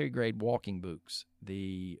military-grade walking boots.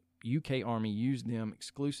 The UK Army used them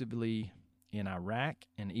exclusively in Iraq,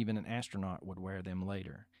 and even an astronaut would wear them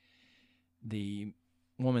later. The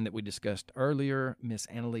woman that we discussed earlier, Miss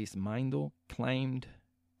Anneliese Mendel, claimed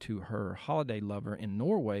to her holiday lover in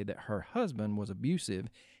Norway that her husband was abusive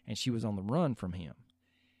and she was on the run from him,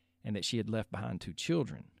 and that she had left behind 2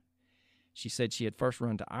 children. She said she had first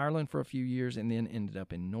run to Ireland for a few years and then ended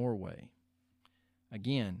up in Norway.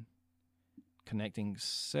 Again, connecting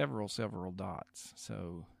several dots.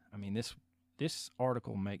 So, I mean, this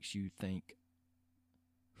article makes you think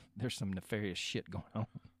there's some nefarious shit going on.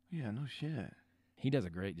 Yeah, no shit. He does a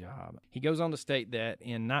great job. He goes on to state that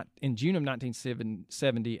in June of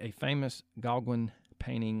 1970, a famous Gauguin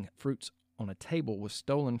painting, Fruits on a Table, was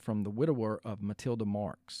stolen from the widower of Matilda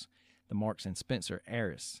Marx, the Marx and Spencer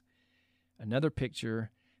heiress. Another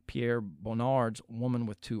picture, Pierre Bonnard's Woman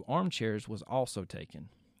with 2 Armchairs, was also taken.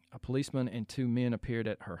 A policeman and 2 men appeared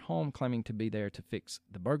at her home claiming to be there to fix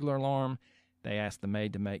the burglar alarm. They asked the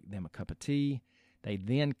maid to make them a cup of tea. They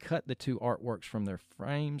then cut the 2 artworks from their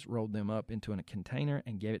frames, rolled them up into a container,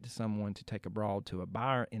 and gave it to someone to take abroad to a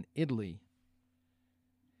buyer in Italy.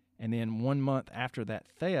 And then 1 month after that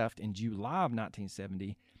theft, in July of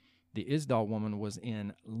 1970, the Isdal woman was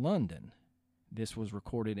in London. This was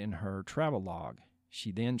recorded in her travel log.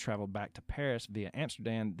 She then traveled back to Paris via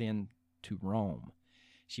Amsterdam, then to Rome.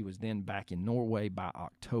 She was then back in Norway by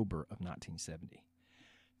October of 1970.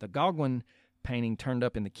 The Gauguin painting turned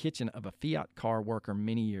up in the kitchen of a Fiat car worker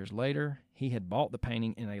many years later. He had bought the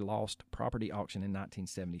painting in a lost property auction in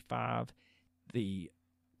 1975. The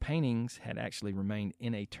paintings had actually remained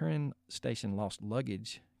in a Turin station lost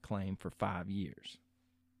luggage claim for 5 years.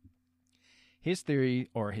 His theory,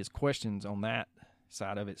 or his questions on that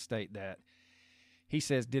side of it, state that he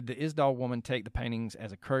says, did the Isdal woman take the paintings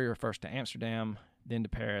as a courier first to Amsterdam, then to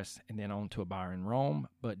Paris, and then on to a buyer in Rome?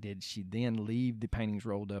 But did she then leave the paintings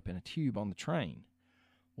rolled up in a tube on the train?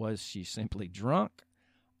 Was she simply drunk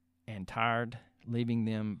and tired, leaving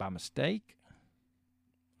them by mistake?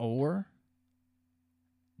 Or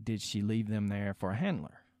did she leave them there for a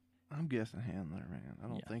handler? I'm guessing handler, man. I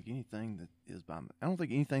don't Yeah. think anything that is by. I don't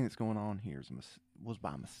think anything that's going on here was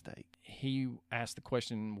by mistake. He asked the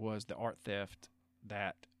question: was the art theft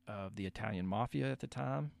that of the Italian mafia at the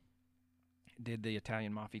time? Did the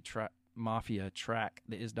Italian mafia track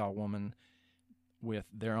the Isdal woman with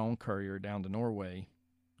their own courier down to Norway,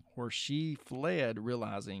 where she fled,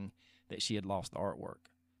 realizing that she had lost the artwork?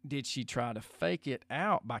 Did she try to fake it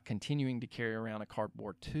out by continuing to carry around a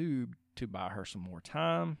cardboard tube to buy her some more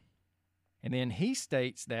time? And then he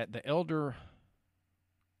states that the elder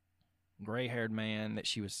gray-haired man that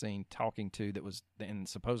she was seen talking to, that was, and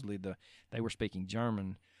supposedly they were speaking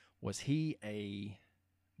German, was he a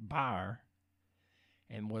buyer?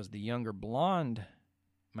 And was the younger blonde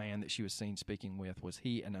man that she was seen speaking with, was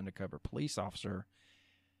he an undercover police officer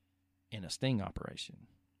in a sting operation?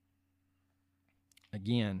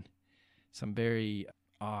 Again, some very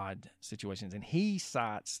odd situations. And he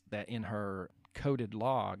cites that in her coded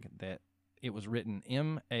log that it was written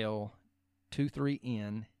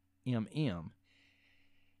ML23NMM.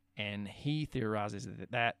 And he theorizes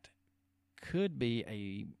that could be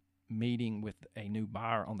a meeting with a new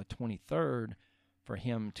buyer on the 23rd for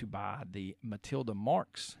him to buy the Matilda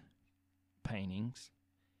Marx paintings.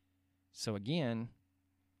 So again,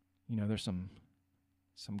 you know, there's some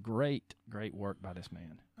great work by this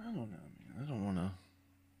man. I don't know, man. I don't want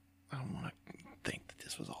to think that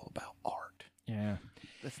this was all about art. Yeah.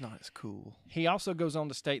 That's not as cool. He also goes on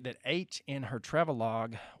to state that H in her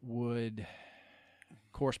travelogue would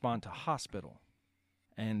correspond to hospital.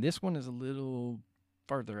 And this one is a little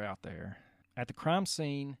further out there. At the crime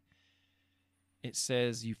scene, it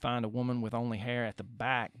says you find a woman with only hair at the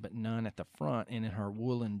back but none at the front, and in her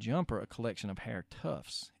woolen jumper, a collection of hair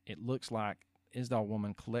tufts. It looks like Isdall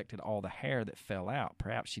woman collected all the hair that fell out.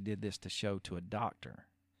 Perhaps she did this to show to a doctor.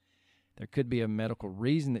 There could be a medical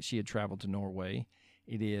reason that she had traveled to Norway.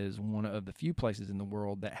 It is one of the few places in the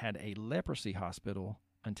world that had a leprosy hospital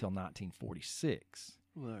until 1946.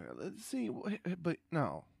 Well, let's see, but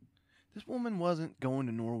no. This woman wasn't going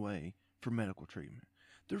to Norway for medical treatment.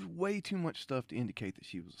 There's way too much stuff to indicate that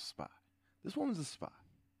she was a spy. This woman's a spy.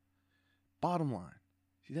 Bottom line,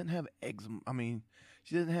 she doesn't have eczema.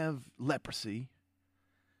 She doesn't have leprosy.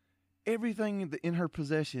 Everything in her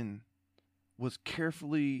possession was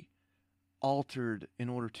carefully altered in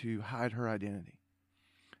order to hide her identity.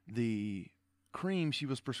 The cream she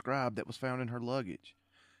was prescribed that was found in her luggage,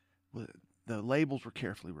 the labels were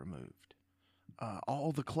carefully removed.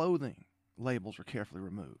 All the clothing labels were carefully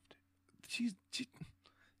removed.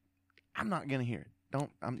 I'm not gonna hear it.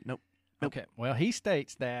 Nope. Okay. Well, he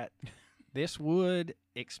states that this would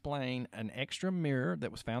explain an extra mirror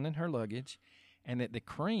that was found in her luggage, and that the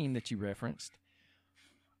cream that you referenced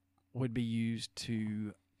would be used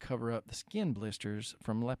to cover up the skin blisters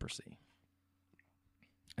from leprosy.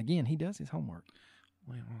 Again, he does his homework.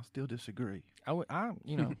 Well, I still disagree.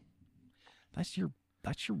 That's your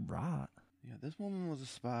right. Yeah, this woman was a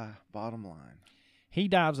spy, bottom line. He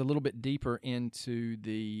dives a little bit deeper into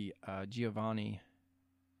the Giovanni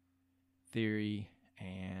theory,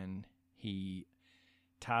 and he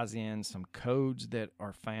ties in some codes that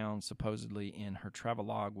are found supposedly in her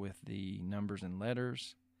travelogue with the numbers and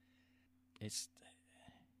letters. This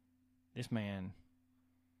man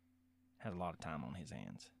has a lot of time on his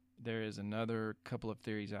hands. There is another couple of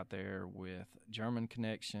theories out there with German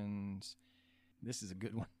connections. This is a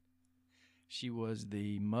good one. She was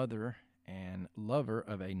the mother and lover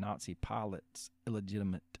of a Nazi pilot's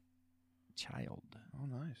illegitimate child. Oh,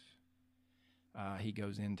 nice. He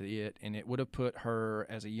goes into it, and it would have put her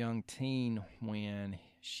as a young teen when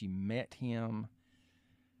she met him.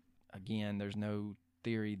 Again, there's no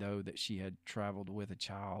theory, though, that she had traveled with a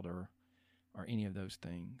child or any of those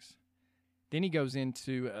things. Then he goes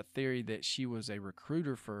into a theory that she was a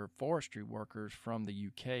recruiter for forestry workers from the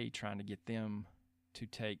UK, trying to get them to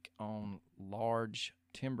take on large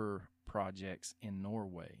timber projects in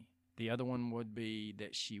Norway. The other one would be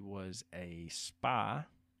that she was a spy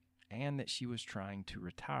and that she was trying to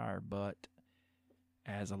retire, but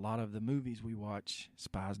as a lot of the movies we watch,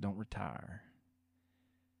 spies don't retire.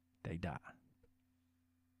 They die.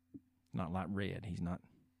 Not like Red. He's not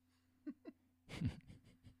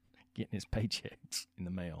getting his paychecks in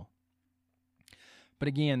the mail. But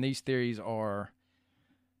again, these theories are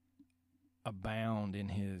abound in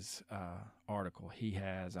his article. He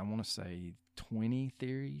has, I want to say, 20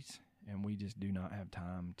 theories, and we just do not have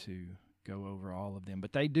time to go over all of them.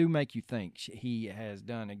 But they do make you think. He has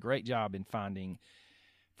done a great job in finding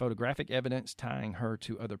photographic evidence tying her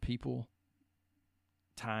to other people,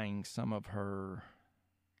 tying some of her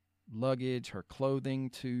luggage, her clothing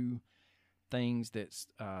to things that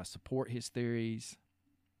support his theories.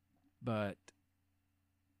 But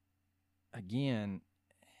again,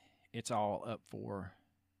 it's all up for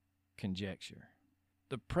conjecture.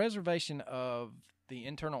 The preservation of the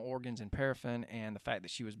internal organs and paraffin, and the fact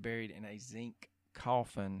that she was buried in a zinc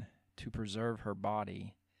coffin to preserve her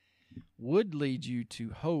body, would lead you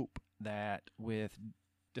to hope that with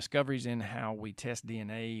discoveries in how we test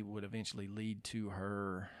DNA would eventually lead to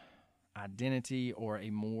her identity or a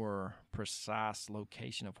more precise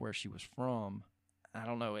location of where she was from. I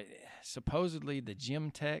don't know. Supposedly the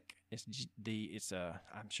Gemtech,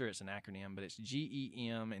 I'm sure it's an acronym, but it's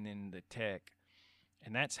GEM and then the tech.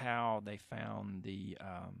 And that's how they found the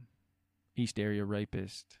East Area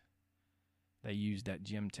Rapist. They used that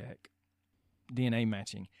Gemtech DNA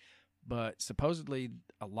matching. But supposedly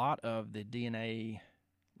a lot of the DNA,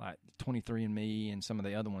 like 23andMe and some of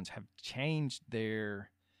the other ones, have changed their,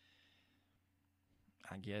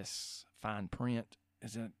 I guess, fine print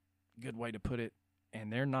is a good way to put it.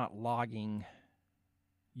 And they're not logging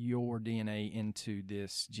your DNA into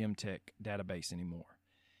this Gemtech database anymore.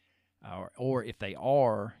 Or if they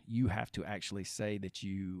are, you have to actually say that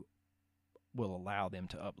you will allow them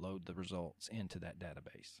to upload the results into that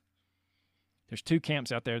database. There's two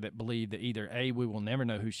camps out there that believe that either A, we will never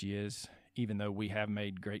know who she is, even though we have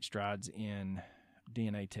made great strides in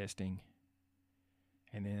DNA testing.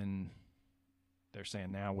 And then they're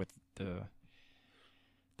saying now with the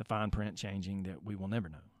fine print changing that we will never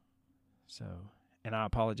know. So, and I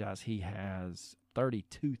apologize, he has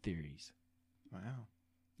 32 theories. Wow.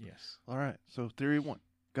 Yes. All right. So theory one,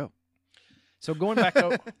 go. So going back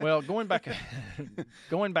over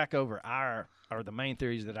the main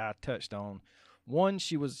theories that I touched on. One,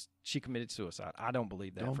 she committed suicide. I don't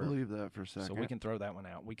believe that. Don't believe that for a second. So we can throw that one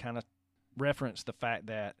out. We kind of reference the fact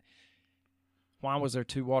that why was there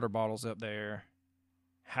 2 water bottles up there?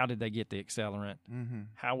 How did they get the accelerant? Mm-hmm.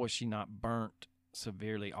 How was she not burnt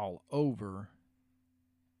severely all over?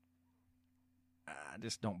 I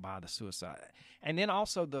just don't buy the suicide. And then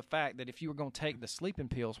also the fact that if you were going to take the sleeping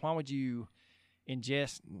pills, why would you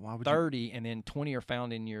ingest 30 and then 20 are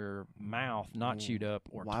found in your mouth, not chewed up,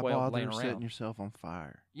 or 12 laying around? Why setting yourself on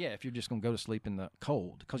fire? Yeah, if you're just going to go to sleep in the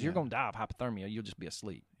cold. Because you're going to die of hypothermia. You'll just be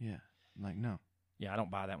asleep. Yeah. Like, no. Yeah, I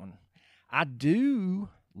don't buy that one. I do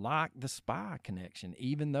like the spy connection,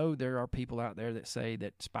 even though there are people out there that say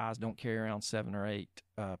that spies don't carry around 7 or 8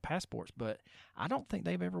 passports. But I don't think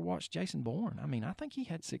they've ever watched Jason Bourne. I mean, I think he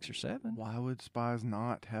had 6 or 7. Why would spies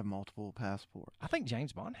not have multiple passports? I think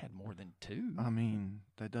James Bond had more than 2. I mean,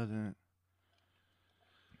 that doesn't...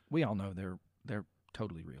 We all know they're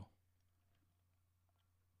totally real.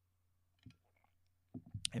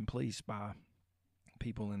 And please, spy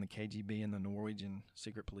people in the KGB and the Norwegian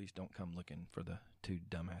secret police, don't come looking for the 2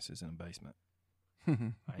 dumbasses in a basement.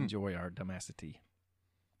 I enjoy our dumbassity.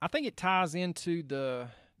 I think it ties into the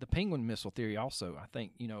penguin missile theory also. I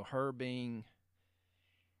think, her being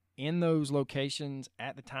in those locations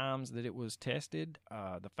at the times that it was tested,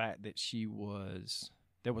 the fact that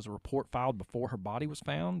there was a report filed before her body was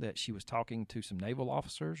found that she was talking to some naval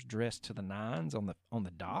officers dressed to the nines on the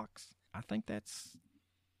docks. I think that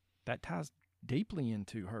ties deeply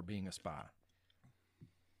into her being a spy.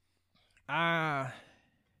 I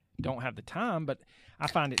don't have the time, but I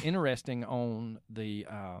find it interesting on the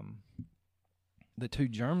 2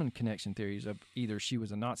 German connection theories of either she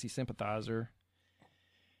was a Nazi sympathizer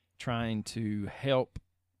trying to help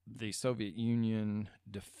the Soviet Union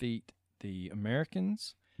defeat the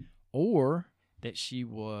Americans, or that she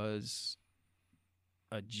was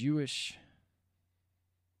a Jewish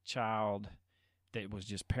child that was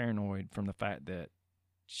just paranoid from the fact that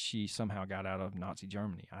she somehow got out of Nazi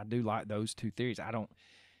Germany. I do like those 2 theories.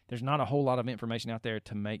 There's not a whole lot of information out there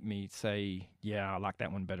to make me say, yeah, I like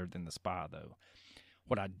that one better than the spy, though.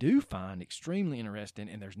 What I do find extremely interesting,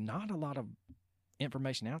 and there's not a lot of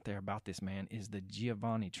information out there about this man, is the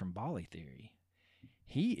Giovanni Trimbali theory.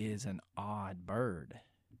 He is an odd bird.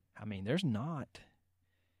 I mean, there's not...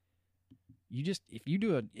 if you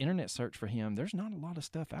do an internet search for him, there's not a lot of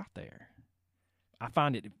stuff out there. I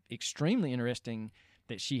find it extremely interesting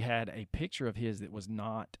that she had a picture of his that was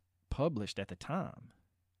not published at the time.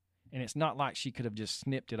 And it's not like she could have just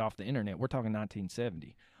snipped it off the internet. We're talking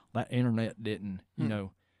 1970. That internet didn't,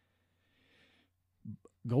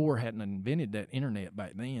 Gore hadn't invented that internet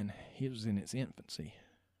back then. It was in its infancy.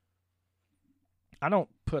 I don't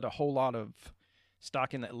put a whole lot of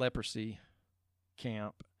stock in that leprosy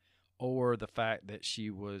camp or the fact that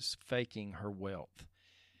she was faking her wealth.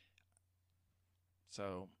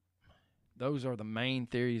 So those are the main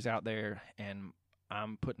theories out there, and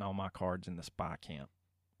I'm putting all my cards in the spy camp.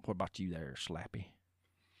 What about you there, Slappy?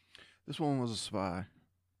 This woman was a spy.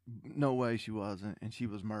 No way she wasn't, and she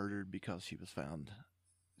was murdered because she was found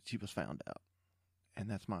out. And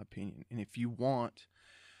that's my opinion. And if you want,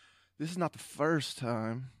 this is not the first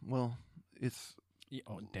time. Well, it's...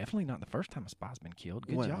 definitely not the first time a spy's been killed.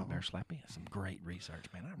 Good job there, Slappy. That's some great research,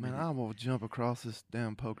 man. I will jump across this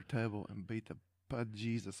damn poker table and beat the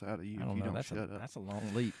Jesus out of you if you don't shut up. That's a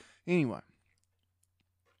long leap. Anyway,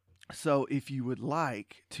 so if you would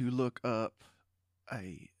like to look up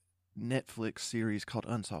a Netflix series called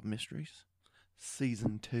Unsolved Mysteries,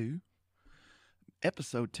 Season 2,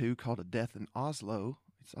 Episode 2 called A Death in Oslo,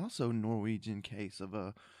 it's also a Norwegian case of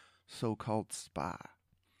a so-called spy.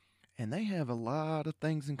 And they have a lot of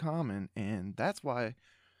things in common, and that's why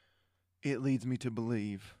it leads me to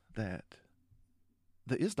believe that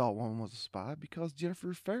the Isdal woman was a spy, because Jennifer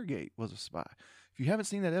Fairgate was a spy. If you haven't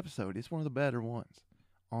seen that episode, it's one of the better ones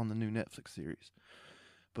on the new Netflix series.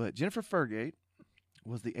 But Jennifer Fairgate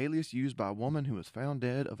was the alias used by a woman who was found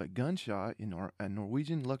dead of a gunshot in a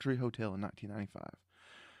Norwegian luxury hotel in 1995.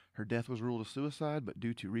 Her death was ruled a suicide, but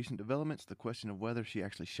due to recent developments, the question of whether she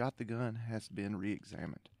actually shot the gun has been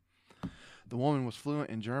re-examined. The woman was fluent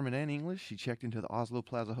in German and English. She checked into the Oslo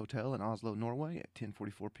Plaza Hotel in Oslo, Norway at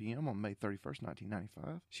 10:44 p.m. on May 31st,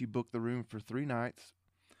 1995. She booked the room for 3 nights,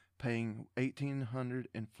 paying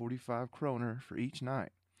 1,845 kroner for each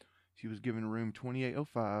night. She was given room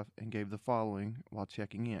 2805 and gave the following while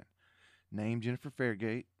checking in. Name, Jennifer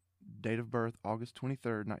Fairgate. Date of birth, August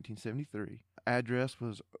 23rd, 1973. Address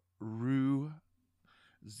was Rue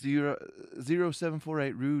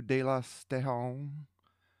 0748 Rue de la Station,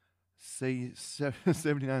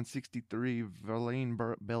 7963, Verlaine,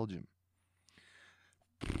 Belgium.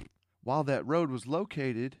 While that road was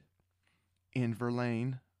located in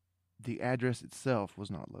Verlaine, the address itself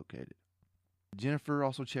was not located. Jennifer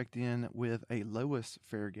also checked in with a Lois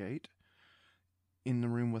Fairgate in the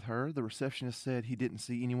room with her. The receptionist said he didn't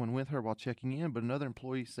see anyone with her while checking in, but another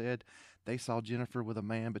employee said they saw Jennifer with a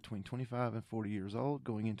man between 25 and 40 years old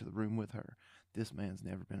going into the room with her. This man's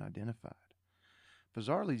never been identified.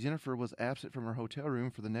 Bizarrely, Jennifer was absent from her hotel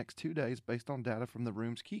room for the next 2 days based on data from the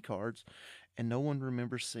room's key cards, and no one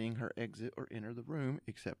remembers seeing her exit or enter the room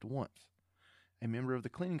except once. A member of the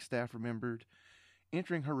cleaning staff remembered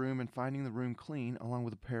entering her room and finding the room clean, along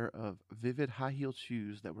with a pair of vivid high-heeled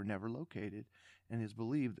shoes that were never located, and is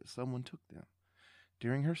believed that someone took them.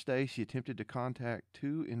 During her stay, she attempted to contact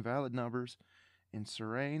 2 invalid numbers in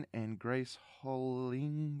Suresnes and Grace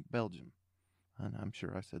Holling, Belgium. And I'm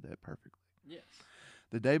sure I said that perfectly. Yes.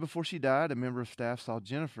 The day before she died, a member of staff saw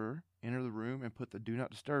Jennifer enter the room and put the Do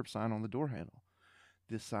Not Disturb sign on the door handle.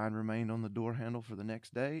 This sign remained on the door handle for the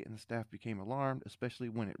next day, and the staff became alarmed, especially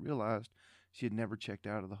when it realized she had never checked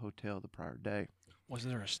out of the hotel the prior day. Was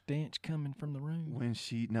there a stench coming from the room? When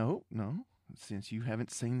she, no, since you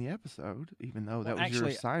haven't seen the episode, even though that was your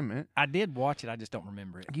actually, assignment. I did watch it. I just don't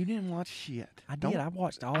remember it. You didn't watch shit. I did. I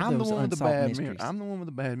watched all I'm those the one with the unsolved bad mysteries. memory. I'm the one with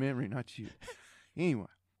the bad memory, not you. Anyway,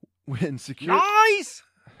 when security... Nice!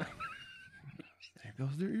 There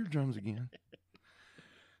goes their eardrums again.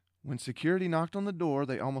 When security knocked on the door,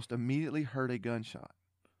 they almost immediately heard a gunshot.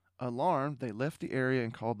 Alarmed, they left the area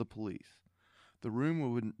and called the police. The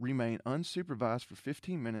room would remain unsupervised for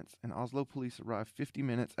 15 minutes, and Oslo police arrived 50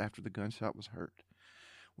 minutes after the gunshot was heard.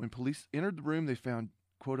 When police entered the room, they found,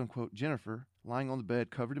 quote-unquote, Jennifer lying on the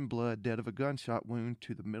bed covered in blood, dead of a gunshot wound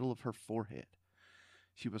to the middle of her forehead.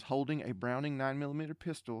 She was holding a Browning 9mm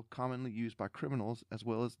pistol commonly used by criminals as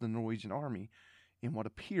well as the Norwegian army in what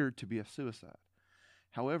appeared to be a suicide.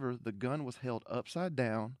 However, the gun was held upside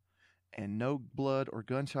down, and no blood or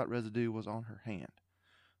gunshot residue was on her hand.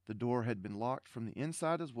 The door had been locked from the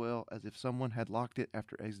inside as well, as if someone had locked it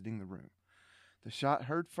after exiting the room. The shot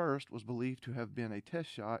heard first was believed to have been a test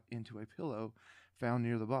shot into a pillow found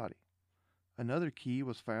near the body. Another key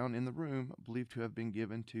was found in the room, believed to have been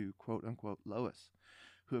given to, quote-unquote, Lois,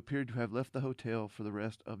 who appeared to have left the hotel for the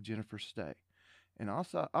rest of Jennifer's stay. An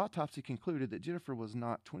autopsy concluded that Jennifer was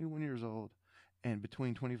not 21 years old and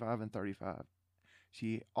between 25 and 35.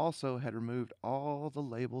 She also had removed all the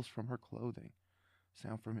labels from her clothing.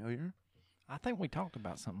 Sound familiar? I think we talked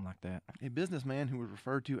about something like that. A businessman who was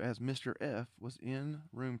referred to as Mr. F was in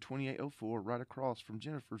room 2804 right across from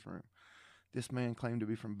Jennifer's room. This man claimed to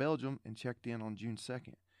be from Belgium and checked in on June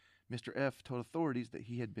 2nd. Mr. F told authorities that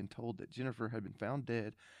he had been told that Jennifer had been found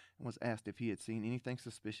dead and was asked if he had seen anything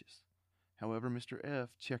suspicious. However, Mr. F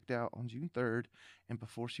checked out on June 3rd, and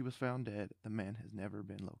before she was found dead, the man has never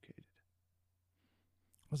been located.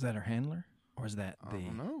 Was that her handler? Or is that I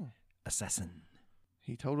don't know. assassin?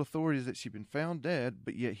 He told authorities that she'd been found dead,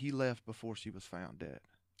 but yet he left before she was found dead.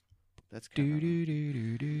 That's kind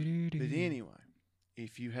of... But anyway,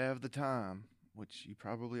 if you have the time, which you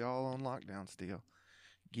probably all on lockdown still,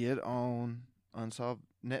 get on Unsolved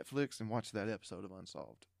Netflix and watch that episode of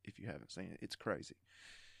Unsolved if you haven't seen it. It's crazy.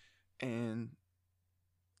 And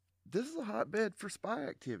this is a hotbed for spy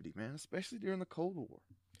activity, man, especially during the Cold War.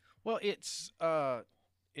 Well, it's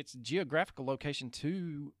geographical location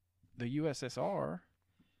to the USSR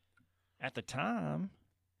at the time.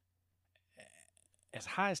 As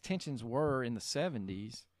high as tensions were in the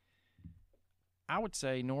 70s, I would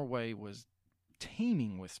say Norway was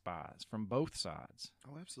teeming with spies from both sides.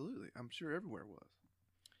 Oh, absolutely. I'm sure everywhere was.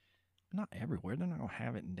 Not everywhere. They're not going to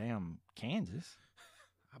have it in damn Kansas.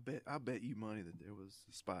 I bet you money that there was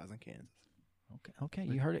spies in Kansas. Okay.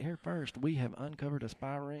 You heard it here first. We have uncovered a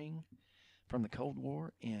spy ring from the Cold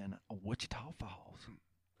War in Wichita Falls.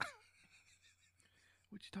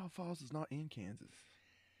 Wichita Falls is not in Kansas.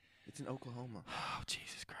 It's in Oklahoma. Oh,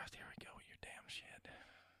 Jesus Christ. Here we go with your damn shit.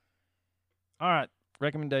 All right.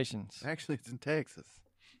 Recommendations. Actually, it's in Texas.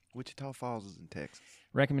 Wichita Falls is in Texas.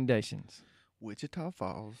 Recommendations. Wichita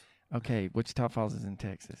Falls. Okay. Wichita Falls is in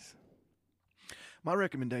Texas. My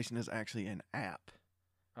recommendation is actually an app.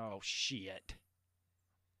 Oh, shit.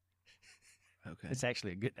 Okay. It's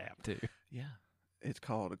actually a good app, too. Yeah. It's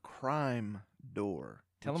called a Crime Door.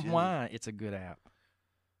 Tell them why it's a good app.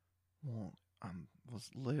 Well, I was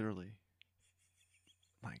literally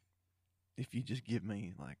like, if you just give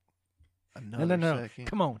me like another No. second.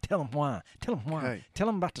 Come on. Tell them why. Tell them why. Okay. Tell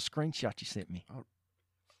them about the screenshot you sent me.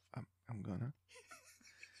 I'm gonna.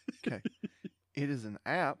 Okay. It is an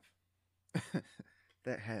app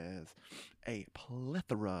that has a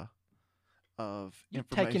plethora of You're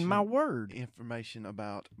information. taking my word. Information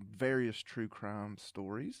about various true crime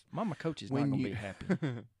stories. Mama Coach is not going to be happy.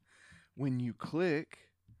 When you click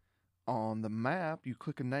On the map, you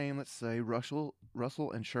click a name, let's say Russell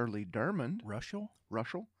and Shirley Dermond.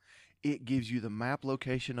 Russell? It gives you the map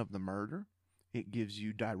location of the murder. It gives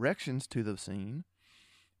you directions to the scene.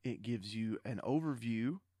 It gives you an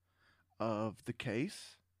overview of the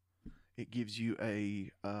case. It gives you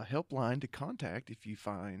a helpline to contact if you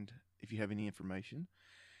have any information.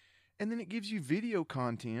 And then it gives you video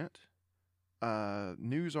content,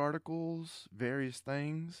 news articles, various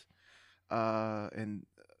things, and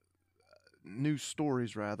news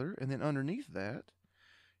stories rather. And then underneath that,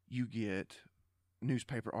 you get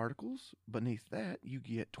newspaper articles. Beneath that, you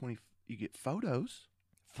get photos.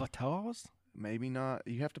 Photos? Maybe not.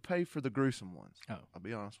 You have to pay for the gruesome ones. Oh. I'll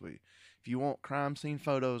be honest with you. If you want crime scene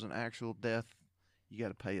photos and actual death, you got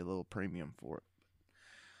to pay a little premium for it.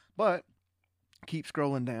 But keep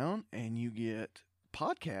scrolling down, and you get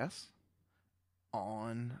podcasts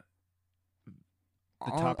on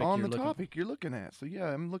The topic you're looking at. So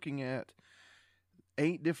yeah, I'm looking at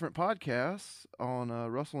 8 different podcasts on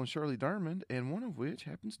Russell and Shirley Dermond, and one of which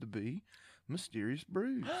happens to be Mysterious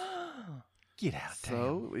Brews. Get out of town.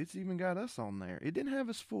 So it's even got us on there. It didn't have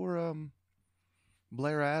us for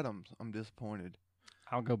Blair Adams. I'm disappointed.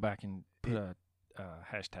 I'll go back and put a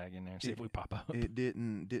hashtag in there and see if we pop up. It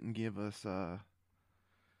didn't give us a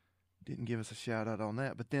shout out on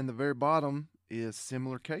that. But then the very bottom is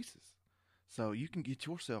similar cases. So you can get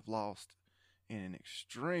yourself lost in an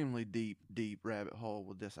extremely deep rabbit hole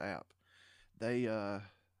with this app. I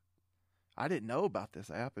didn't know about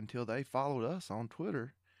this app until they followed us on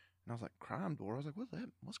Twitter. And I was like, Crime Door? I was like,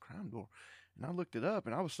 what's Crime Door? And I looked it up,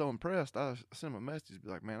 and I was so impressed. I sent them a message, be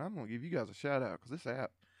like, man, I'm going to give you guys a shout out, because this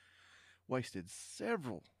app wasted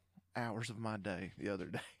several hours of my day the other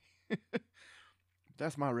day.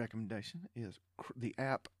 That's my recommendation, is the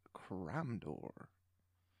app Crime Door.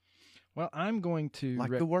 Well, I'm going to...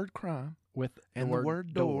 Like the word crime with and the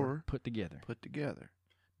word door put together.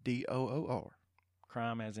 DOOR.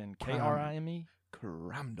 Crime as in KRIME?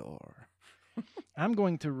 Crime Door. I'm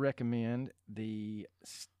going to recommend the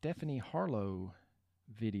Stephanie Harlow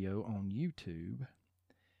video on YouTube.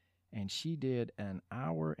 And she did an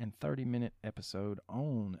hour and 30-minute episode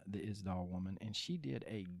on the Isdall woman. And she did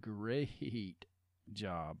a great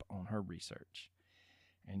job on her research.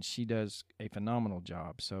 And she does a phenomenal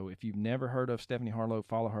job. So if you've never heard of Stephanie Harlow,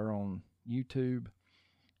 follow her on YouTube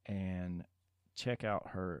and check out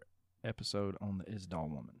her episode on the Isdall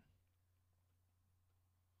woman.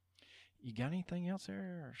 You got anything else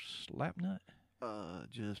there, Slapnut?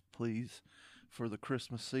 Just please, for the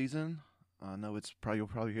Christmas season, I know you'll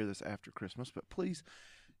probably hear this after Christmas, but please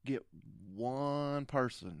get one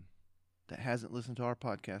person that hasn't listened to our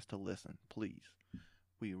podcast to listen, please.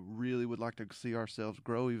 We really would like to see ourselves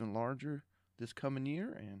grow even larger this coming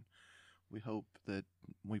year, and we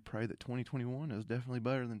pray that 2021 is definitely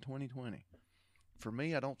better than 2020. For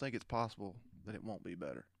me, I don't think it's possible that it won't be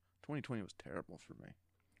better. 2020 was terrible for me.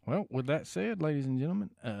 Well, with that said, ladies and gentlemen,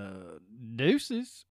 deuces.